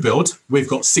 New build, we've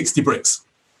got 60 Bricks,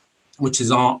 which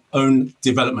is our own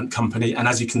development company. And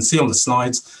as you can see on the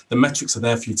slides, the metrics are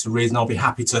there for you to read, and I'll be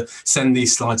happy to send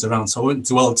these slides around. So I won't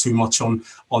dwell too much on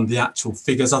the actual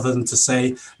figures, other than to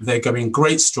say they're going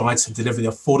great strides to deliver the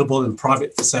affordable and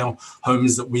private for sale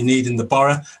homes that we need in the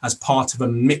borough as part of a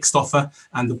mixed offer.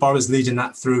 And the borough is leading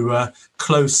that through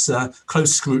close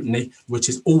scrutiny, which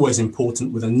is always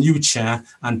important, with a new chair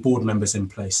and board members in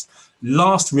place.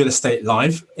 Last Real Estate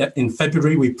Live in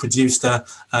February, we produced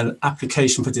an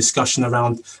application for discussion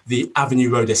around the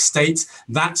Avenue Road estate.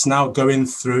 That's now going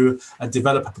through a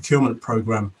developer procurement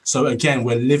programme. So again,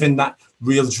 we're living that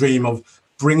real dream of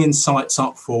bringing sites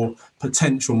up for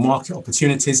potential market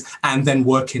opportunities and then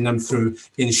working them through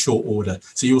in short order.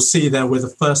 So you'll see there we're the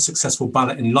first successful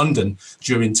ballot in London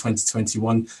during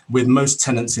 2021, with most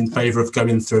tenants in favour of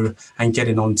going through and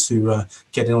getting onto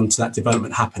that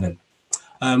development happening.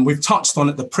 We've touched on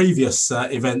at the previous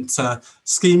event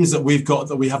schemes that we've got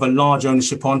that we have a large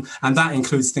ownership on, and that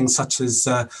includes things such as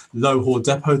Low Hall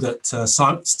Depot that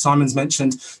Simon's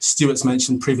mentioned, Stuart's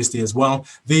mentioned previously as well.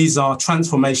 These are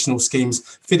transformational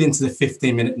schemes, fit into the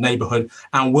 15-minute neighbourhood,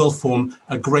 and will form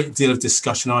a great deal of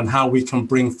discussion on how we can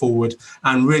bring forward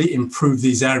and really improve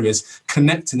these areas,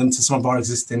 connecting them to some of our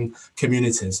existing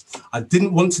communities. I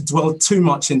didn't want to dwell too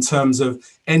much in terms of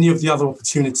any of the other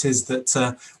opportunities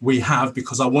that we have,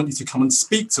 because I want you to come and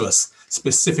speak to us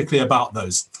specifically about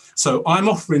those. So I'm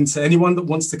offering to anyone that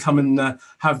wants to come and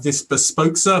have this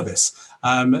bespoke service,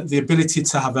 the ability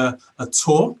to have a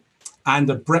tour and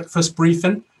a breakfast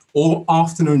briefing or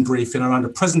afternoon briefing around a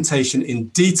presentation in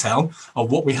detail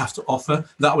of what we have to offer.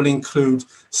 That will include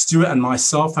Stuart and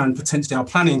myself and potentially our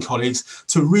planning colleagues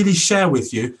to really share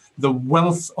with you the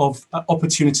wealth of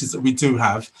opportunities that we do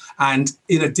have. And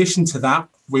in addition to that,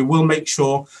 We will make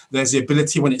sure there's the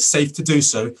ability, when it's safe to do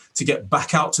so, to get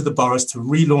back out to the boroughs to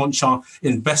relaunch our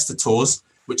investor tours,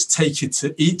 which take you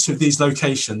to each of these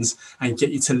locations and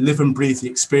get you to live and breathe the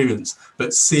experience,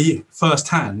 but see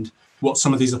firsthand what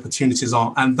some of these opportunities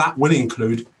are. And that will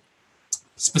include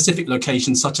specific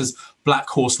locations such as Black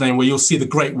Horse Lane, where you'll see the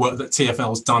great work that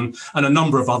TfL's done, and a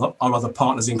number of our other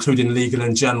partners, including Legal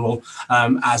and General,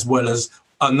 as well as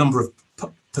a number of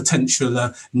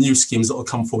potential new schemes that will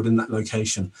come forward in that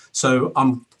location. So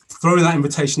I'm throwing that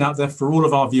invitation out there for all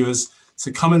of our viewers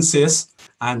to come and see us,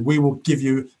 and we will give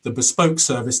you the bespoke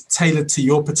service tailored to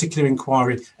your particular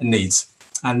inquiry and needs.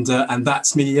 And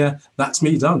that's me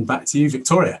done. Back to you,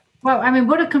 Victoria. Well, I mean,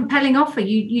 what a compelling offer.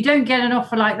 You don't get an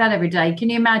offer like that every day.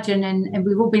 Can you imagine? And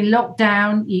we've all been locked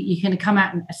down. You can come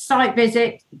out and a site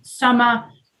visit, summer,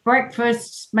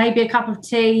 breakfast, maybe a cup of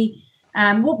tea.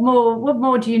 What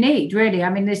more do you need, really?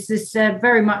 I mean, this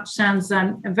very much sounds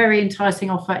a very enticing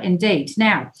offer indeed.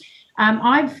 Now,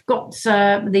 I've got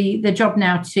the job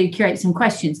now to curate some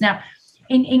questions. Now,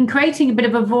 in creating a bit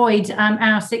of a void,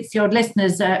 our 60-odd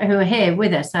listeners who are here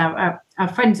with us, our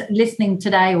friends listening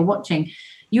today or watching,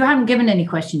 you haven't given any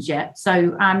questions yet.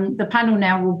 So the panel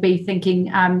now will be thinking,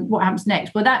 what happens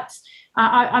next? Well,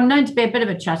 I'm known to be a bit of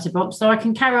a chatterbox, so I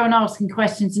can carry on asking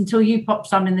questions until you pop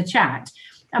some in the chat.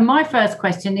 And my first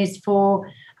question is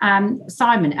for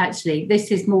Simon, actually.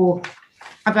 This is more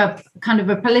of a kind of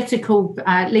a political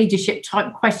leadership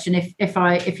type question,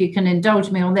 if you can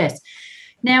indulge me on this.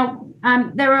 Now,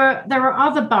 there are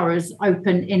other boroughs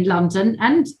open in London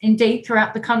and indeed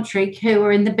throughout the country who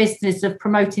are in the business of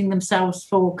promoting themselves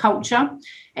for culture.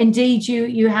 Indeed,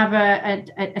 you have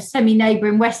a semi-neighbour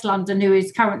in West London who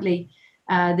is currently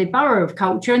the Borough of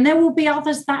Culture, and there will be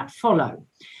others that follow.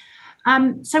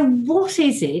 So what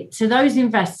is it to those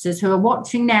investors who are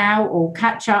watching now or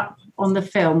catch up on the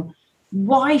film?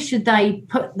 Why should they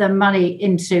put their money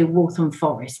into Waltham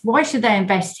Forest? Why should they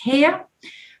invest here?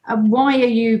 Why are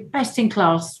you best in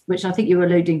class, which I think you were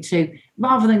alluding to,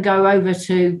 rather than go over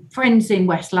to friends in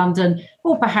West London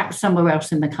or perhaps somewhere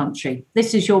else in the country?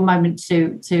 This is your moment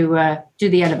to do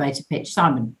the elevator pitch.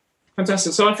 Simon.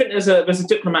 Fantastic. So I think there's a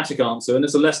diplomatic answer and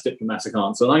there's a less diplomatic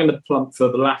answer, and I'm going to plump for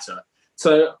the latter.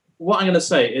 So what I'm going to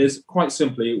say is, quite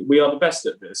simply, we are the best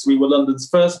at this. We were London's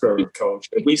first Borough of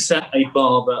Culture. We set a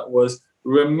bar that was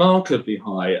remarkably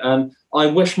high, and I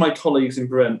wish my colleagues in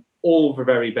Brent all the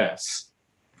very best.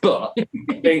 But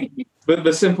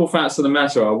the simple facts of the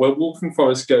matter are, where Waltham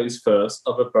Forest goes first,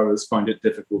 other boroughs find it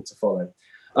difficult to follow.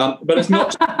 But it's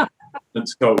not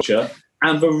just culture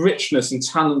and the richness and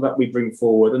talent that we bring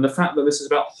forward, and the fact that this is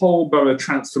about whole borough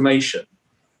transformation.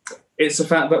 It's the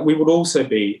fact that we will also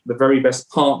be the very best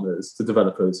partners to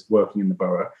developers working in the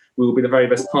borough. We will be the very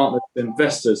best partners to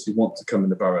investors who want to come in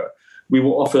the borough. We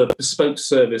will offer bespoke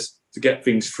service to get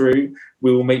things through.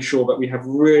 We will make sure that we have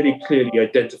really clearly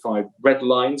identified red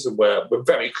lines, and where we're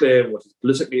very clear what is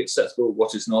politically acceptable,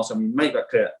 what is not, and we make that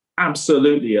clear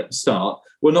absolutely at the start.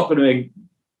 We're not going to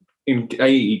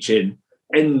engage in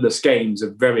endless games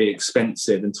of very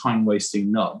expensive and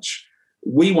time-wasting nudge.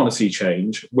 We want to see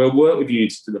change. We'll work with you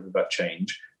to deliver that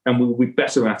change, and we will be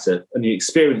better at it. And the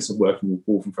experience of working with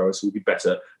Waltham Forest will be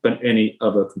better than any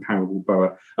other comparable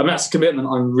borough. And that's a commitment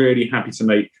I'm really happy to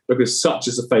make, because such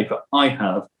is the faith that I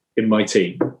have in my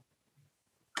team.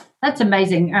 That's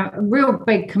amazing. A real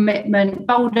big commitment,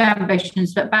 bold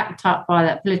ambitions, but backed up by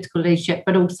that political leadership,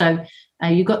 but also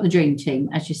you've got the dream team,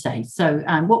 as you say. So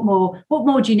what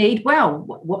more do you need? Well,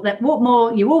 what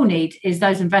more you all need is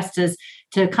those investors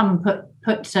to come and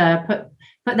put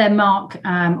their mark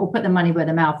or put their money where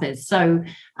their mouth is. So,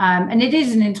 and it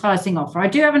is an enticing offer. I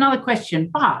do have another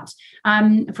question, but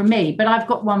from me, but I've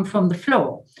got one from the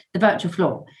floor, the virtual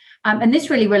floor. And this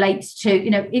really relates to,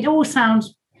 it all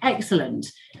sounds excellent,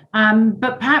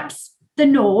 but perhaps the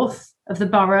north of the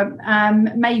borough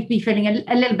may be feeling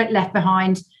a little bit left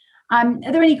behind.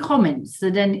 Are there any comments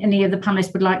that any of the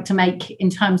panelists would like to make in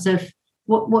terms of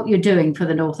what you're doing for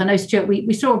the north? I know, Stuart,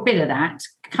 we saw a bit of that.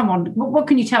 Come on, what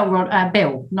can you tell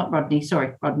Bill? Not Rodney,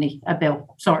 sorry, Rodney,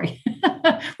 Bill, sorry.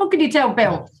 What can you tell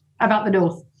Bill about the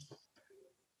north?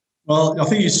 Well, I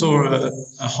think you saw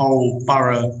a whole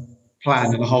borough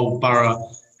plan and a whole borough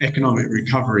economic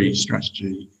recovery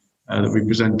strategy that we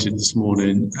presented this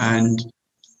morning. And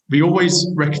we always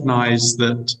recognise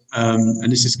that,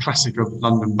 and this is classic of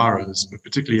London boroughs, but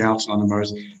particularly outer London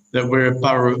boroughs, that we're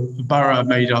a borough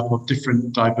made up of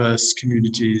different diverse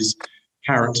communities,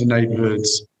 character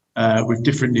neighbourhoods, with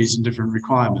different needs and different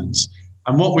requirements.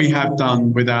 And what we have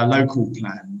done with our local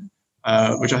plan,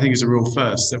 which I think is a real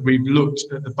first, that we've looked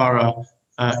at the borough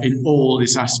in all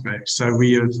its aspects. So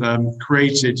we have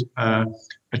created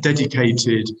a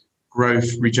dedicated growth,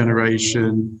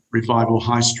 regeneration, revival,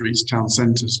 high streets, town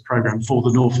centres programme for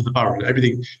the north of the borough,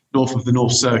 everything north of the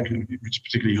North Circle, which is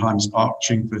particularly Hymes Park,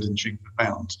 Chingford and Chingford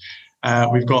Bound.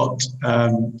 We've got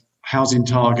housing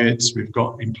targets, we've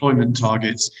got employment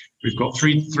targets, we've got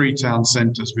three town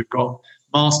centres, we've got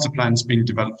master plans being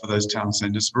developed for those town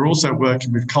centres. We're also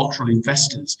working with cultural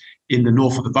investors in the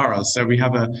north of the borough. So we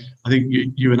have I think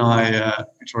you and I,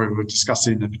 Victoria, were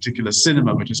discussing a particular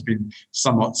cinema which has been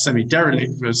somewhat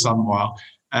semi-derelict for some while.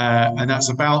 And that's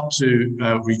about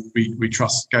to, we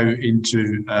trust, go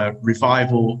into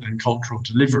revival and cultural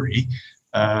delivery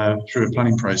through a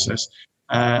planning process.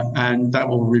 And that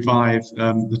will revive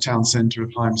the town centre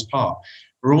of Hymes Park.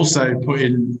 We're also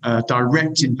putting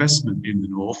direct investment in the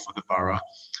north of the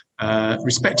borough,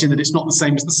 respecting that it's not the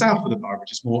same as the south of the borough,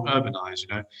 which is more urbanised,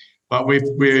 But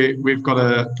we've got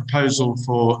a proposal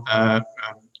for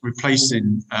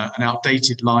replacing an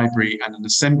outdated library and an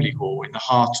assembly hall in the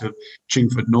heart of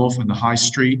Chingford North and the High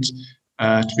Street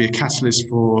to be a catalyst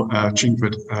for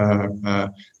Chingford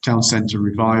Town Centre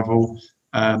revival.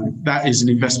 That is an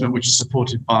investment which is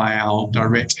supported by our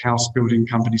direct house building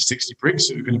company, 60 Bricks.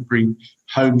 So we're going to bring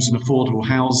homes and affordable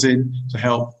housing to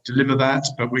help deliver that.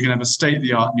 But we're going to have a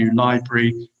state-of-the-art new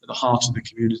library at the heart of the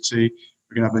community.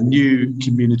 We're going to have a new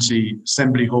community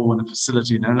assembly hall and a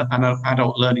facility and an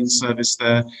adult learning service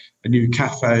there, a new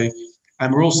cafe.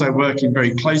 And we're also working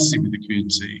very closely with the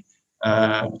community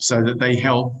so that they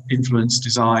help influence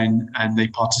design and they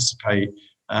participate,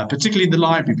 particularly in the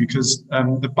library, because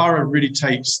the borough really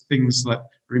takes things that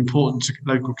are important to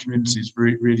local communities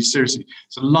really seriously.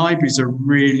 So libraries are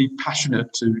really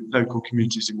passionate to local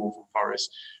communities in Waltham Forest.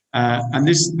 And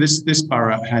this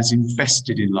borough has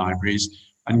invested in libraries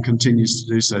and continues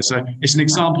to do so. So it's an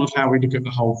example of how we look at the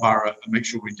whole borough and make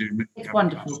sure we do. It's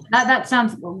wonderful. That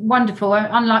sounds wonderful.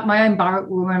 Unlike my own borough, it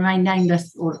will remain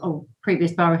nameless, or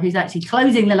previous borough, who's actually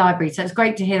closing the library. So it's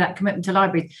great to hear that commitment to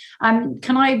libraries.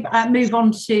 Can I move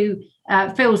on to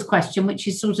Phil's question, which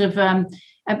is sort of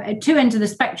two ends of the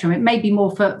spectrum. It may be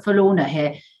more for Lorna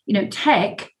here.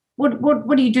 Tech. What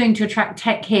are you doing to attract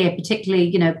tech here? Particularly,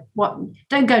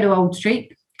 don't go to Old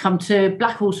Street. Come to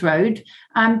Black Horse Road,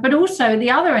 but also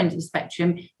the other end of the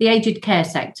spectrum, the aged care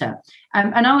sector,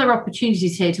 and other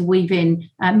opportunities here to weave in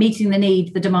meeting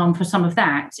the demand for some of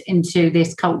that into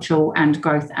this cultural and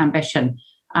growth ambition.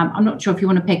 I'm not sure if you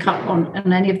want to pick up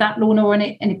on any of that, Lorna, or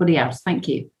anybody else. Thank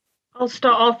you. I'll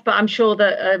start off, but I'm sure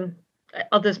that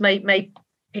others may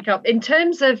pick up. In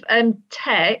terms of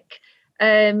tech,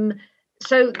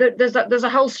 so there's a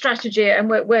whole strategy, and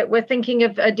we're thinking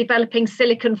of developing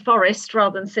Silicon Forest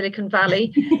rather than Silicon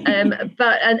Valley.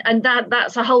 But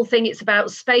that's a whole thing. It's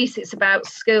about space. It's about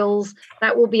skills.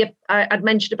 That will be. I'd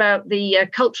mentioned about the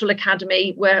Cultural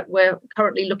Academy. We're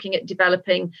currently looking at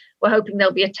developing. We're hoping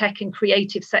there'll be a tech and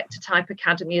creative sector type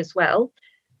academy as well.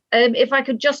 If I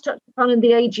could just touch upon in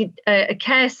the aged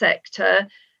care sector.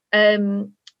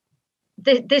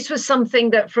 This was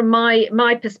something that, from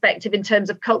my perspective, in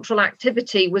terms of cultural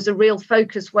activity, was a real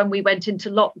focus when we went into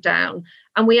lockdown.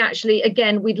 And we actually,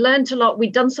 again, we'd learned a lot.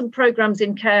 We'd done some programs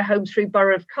in care homes through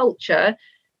Borough of Culture,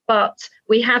 but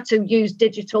we had to use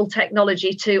digital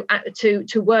technology to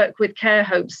work with care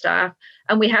home staff.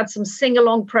 And we had some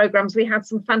sing-along programs. We had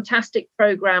some fantastic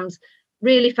programs,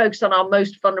 really focused on our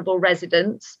most vulnerable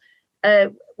residents.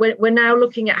 We're now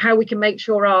looking at how we can make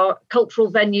sure our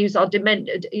cultural venues are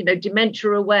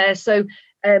dementia aware. So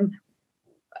I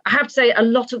have to say a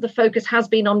lot of the focus has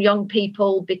been on young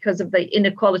people because of the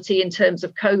inequality in terms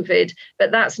of COVID.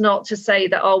 But that's not to say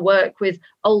that our work with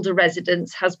older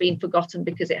residents has been forgotten,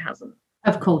 because it hasn't.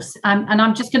 Of course. And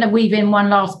I'm just going to weave in one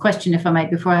last question, if I may,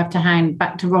 before I have to hand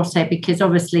back to Ross here, because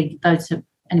obviously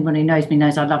anyone who knows me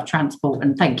knows I love transport,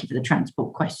 and thank you for the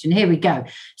transport question. Here we go.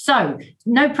 So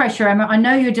no pressure, Emma. I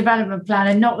know you're a development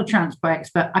planner, not the transport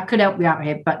expert. I could help you out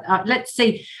here, but let's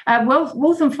see.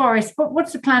 Waltham Forest,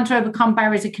 what's the plan to overcome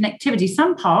barriers of connectivity?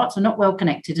 Some parts are not well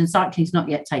connected and cycling's not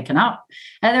yet taken up.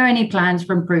 Are there any plans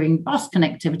for improving bus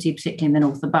connectivity, particularly in the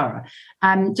north of the borough?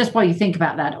 Just while you think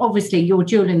about that, obviously your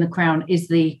jewel in the crown is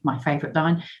my favourite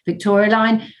line, Victoria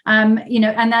line,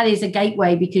 and that is a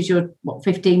gateway because you're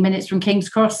 15 minutes from King's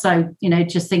Cross. So,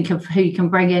 just think of who you can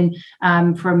bring in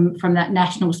from that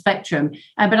national spectrum.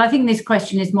 But I think this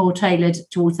question is more tailored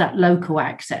towards that local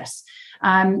access.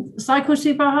 Cycle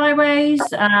superhighways,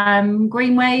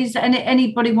 greenways, and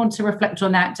anybody want to reflect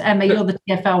on that? Emma, you're the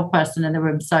TfL person in the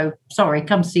room, so sorry,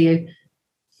 comes to you.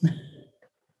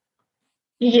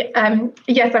 Yeah,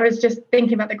 yes, I was just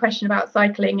thinking about the question about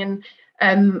cycling, and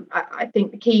I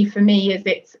think the key for me is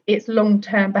it's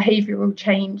long-term behavioural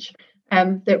change.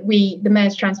 that the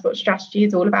Mayor's transport strategy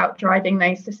is all about driving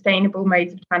those sustainable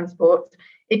modes of transport.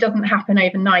 It doesn't happen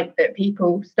overnight that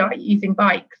people start using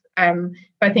bikes, but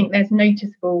I think there's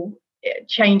noticeable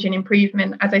change and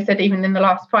improvement, as I said, even in the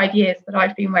last 5 years that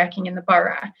I've been working in the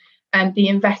borough, and the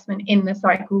investment in the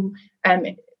cycle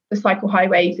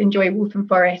highways. Enjoy Waltham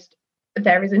Forest,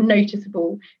 there is a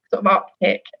noticeable sort of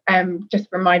uptick just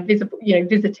from my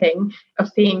visiting of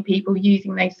seeing people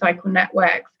using those cycle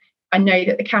networks. I know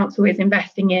that the council is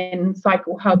investing in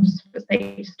cycle hubs for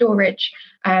safe storage,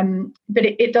 but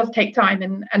it does take time,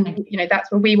 and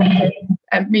that's where we want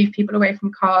to move people away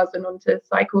from cars and onto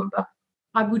cycle and bus.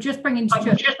 I will just bring in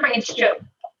Stuart,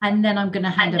 and then I'm going to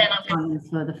hand over to Simon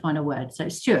for the final word. So,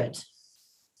 Stuart.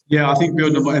 Yeah, I think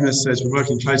building on what Emma says, we're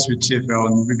working closely with TfL,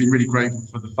 and we've been really grateful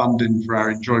for the funding for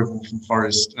our Enjoy Waltham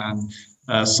Forest and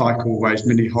cycleways,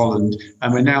 Mini Holland,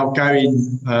 and we're now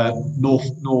going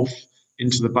north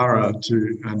into the borough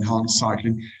to enhance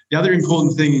cycling. The other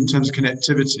important thing in terms of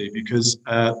connectivity, because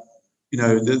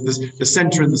the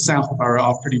centre and the south borough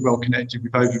are pretty well connected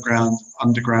with overground,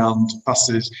 underground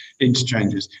buses,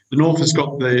 interchanges. The north has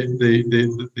got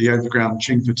the overground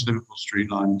Chingford to Liverpool Street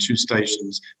line, 2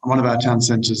 stations, and one of our town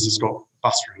centres has got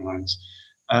bus lines.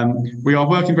 We are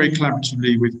working very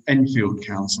collaboratively with Enfield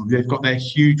Council. They've got their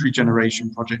huge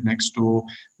regeneration project next door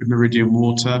with Meridian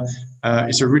Water.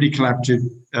 It's a really collaborative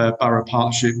borough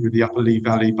partnership with the Upper Lee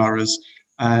Valley boroughs.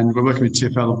 And we're working with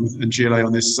TfL and GLA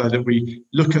on this so that we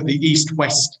look at the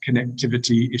east-west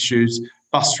connectivity issues,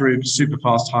 bus routes,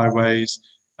 superfast highways,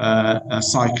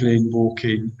 cycling,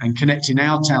 walking, and connecting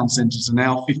our town centres and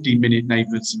our 15-minute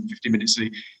neighbourhoods and 15-minute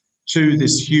city to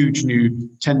this huge new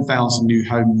 10,000 new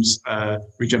homes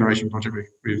regeneration project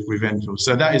with Enfield.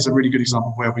 So that is a really good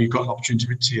example where we've got an opportunity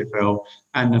with TfL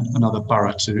and another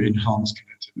borough to enhance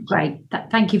connectivity. Great,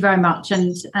 thank you very much.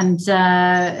 And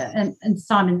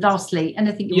Simon, lastly,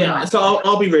 anything you want to add? So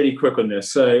I'll be really quick on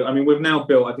this. So, I mean, we've now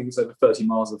built, I think it's over 30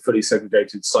 miles of fully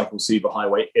segregated cycle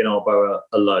superhighway in our borough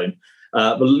alone.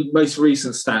 The most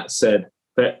recent stats said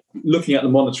that looking at the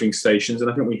monitoring stations,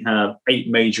 and I think we have 8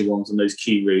 major ones on those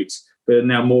key routes, there are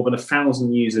now more than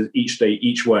 1,000 users each day,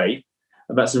 each way.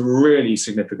 And that's a really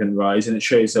significant rise, and it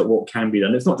shows that what can be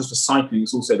done. It's not just for cycling,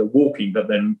 it's also the walking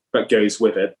that goes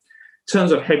with it. In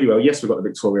terms of heavy rail, yes, we've got the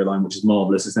Victoria line, which is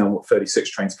marvellous. It's now 36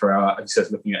 trains per hour. As he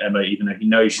says, looking at Emma, even though he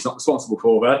knows she's not responsible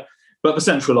for that. But the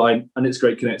Central Line and its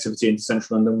great connectivity into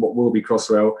Central London, what will be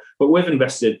Crossrail. But we've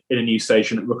invested in a new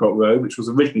station at Rookholt Road, which was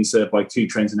originally served by 2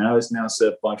 trains an hour, is now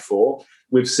served by 4.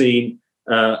 We've seen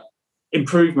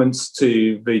improvements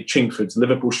to the Chingford to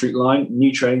Liverpool Street line,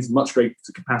 new trains, much greater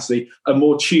capacity, a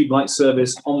more tube-like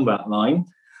service on that line.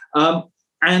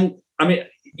 And I mean,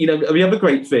 the other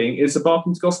great thing is the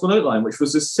Barking to Gospel Note line, which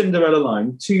was a Cinderella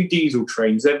line, 2 diesel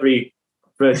trains every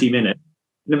 30 minutes.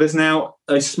 There's now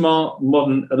a smart,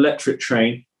 modern electric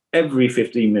train every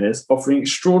 15 minutes, offering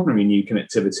extraordinary new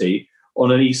connectivity on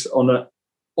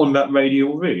that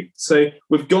radial route. So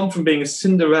we've gone from being a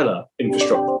Cinderella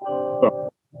infrastructure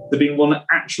to being one that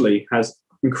actually has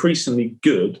increasingly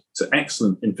good to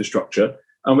excellent infrastructure,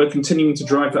 and we're continuing to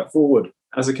drive that forward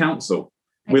as a council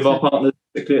with our partners,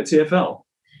 particularly at TfL.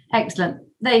 Excellent.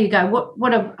 There you go.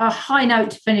 What a high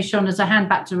note to finish on as I hand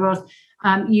back to Ross.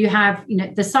 You have,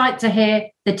 the sites are here,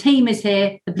 the team is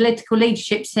here, the political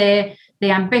leadership's here,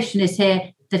 the ambition is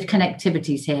here, the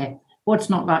connectivity's here. What's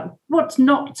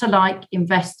not to like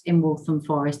invest in Waltham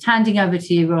Forest? Handing over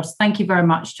to you, Ross. Thank you very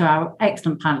much to our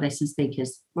excellent panellists and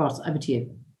speakers. Ross, over to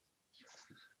you.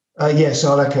 Yes,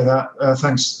 I'll echo that.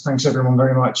 Thanks everyone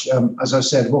very much. As I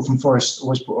said, Waltham Forest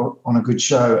always put on a good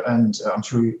show, and I'm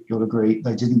sure you'll agree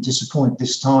they didn't disappoint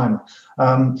this time.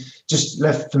 Just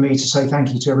left for me to say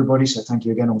thank you to everybody. So thank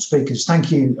you again, all speakers.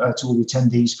 Thank you to all the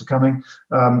attendees for coming.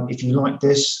 If you like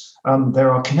this,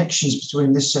 there are connections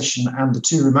between this session and the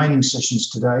 2 remaining sessions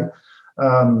today.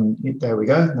 There we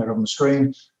go, they're on the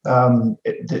screen.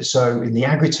 So in the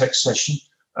agri-tech session,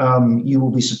 you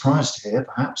will be surprised to hear,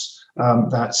 perhaps,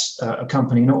 that a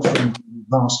company not from the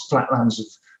vast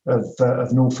flatlands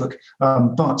of Norfolk,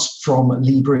 but from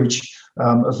Lea Bridge,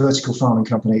 a vertical farming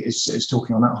company, is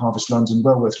talking on that, Harvest London,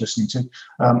 well worth listening to.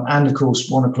 And of course,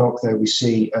 1 o'clock there we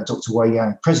see Dr. Wei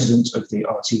Yang, president of the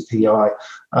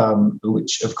RTPI,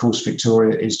 which of course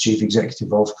Victoria is chief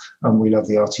executive of, and we love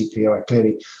the RTPI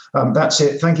clearly. That's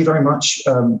it. Thank you very much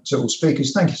to all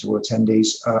speakers. Thank you to all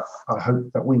attendees. I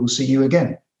hope that we will see you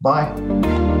again.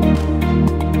 Bye.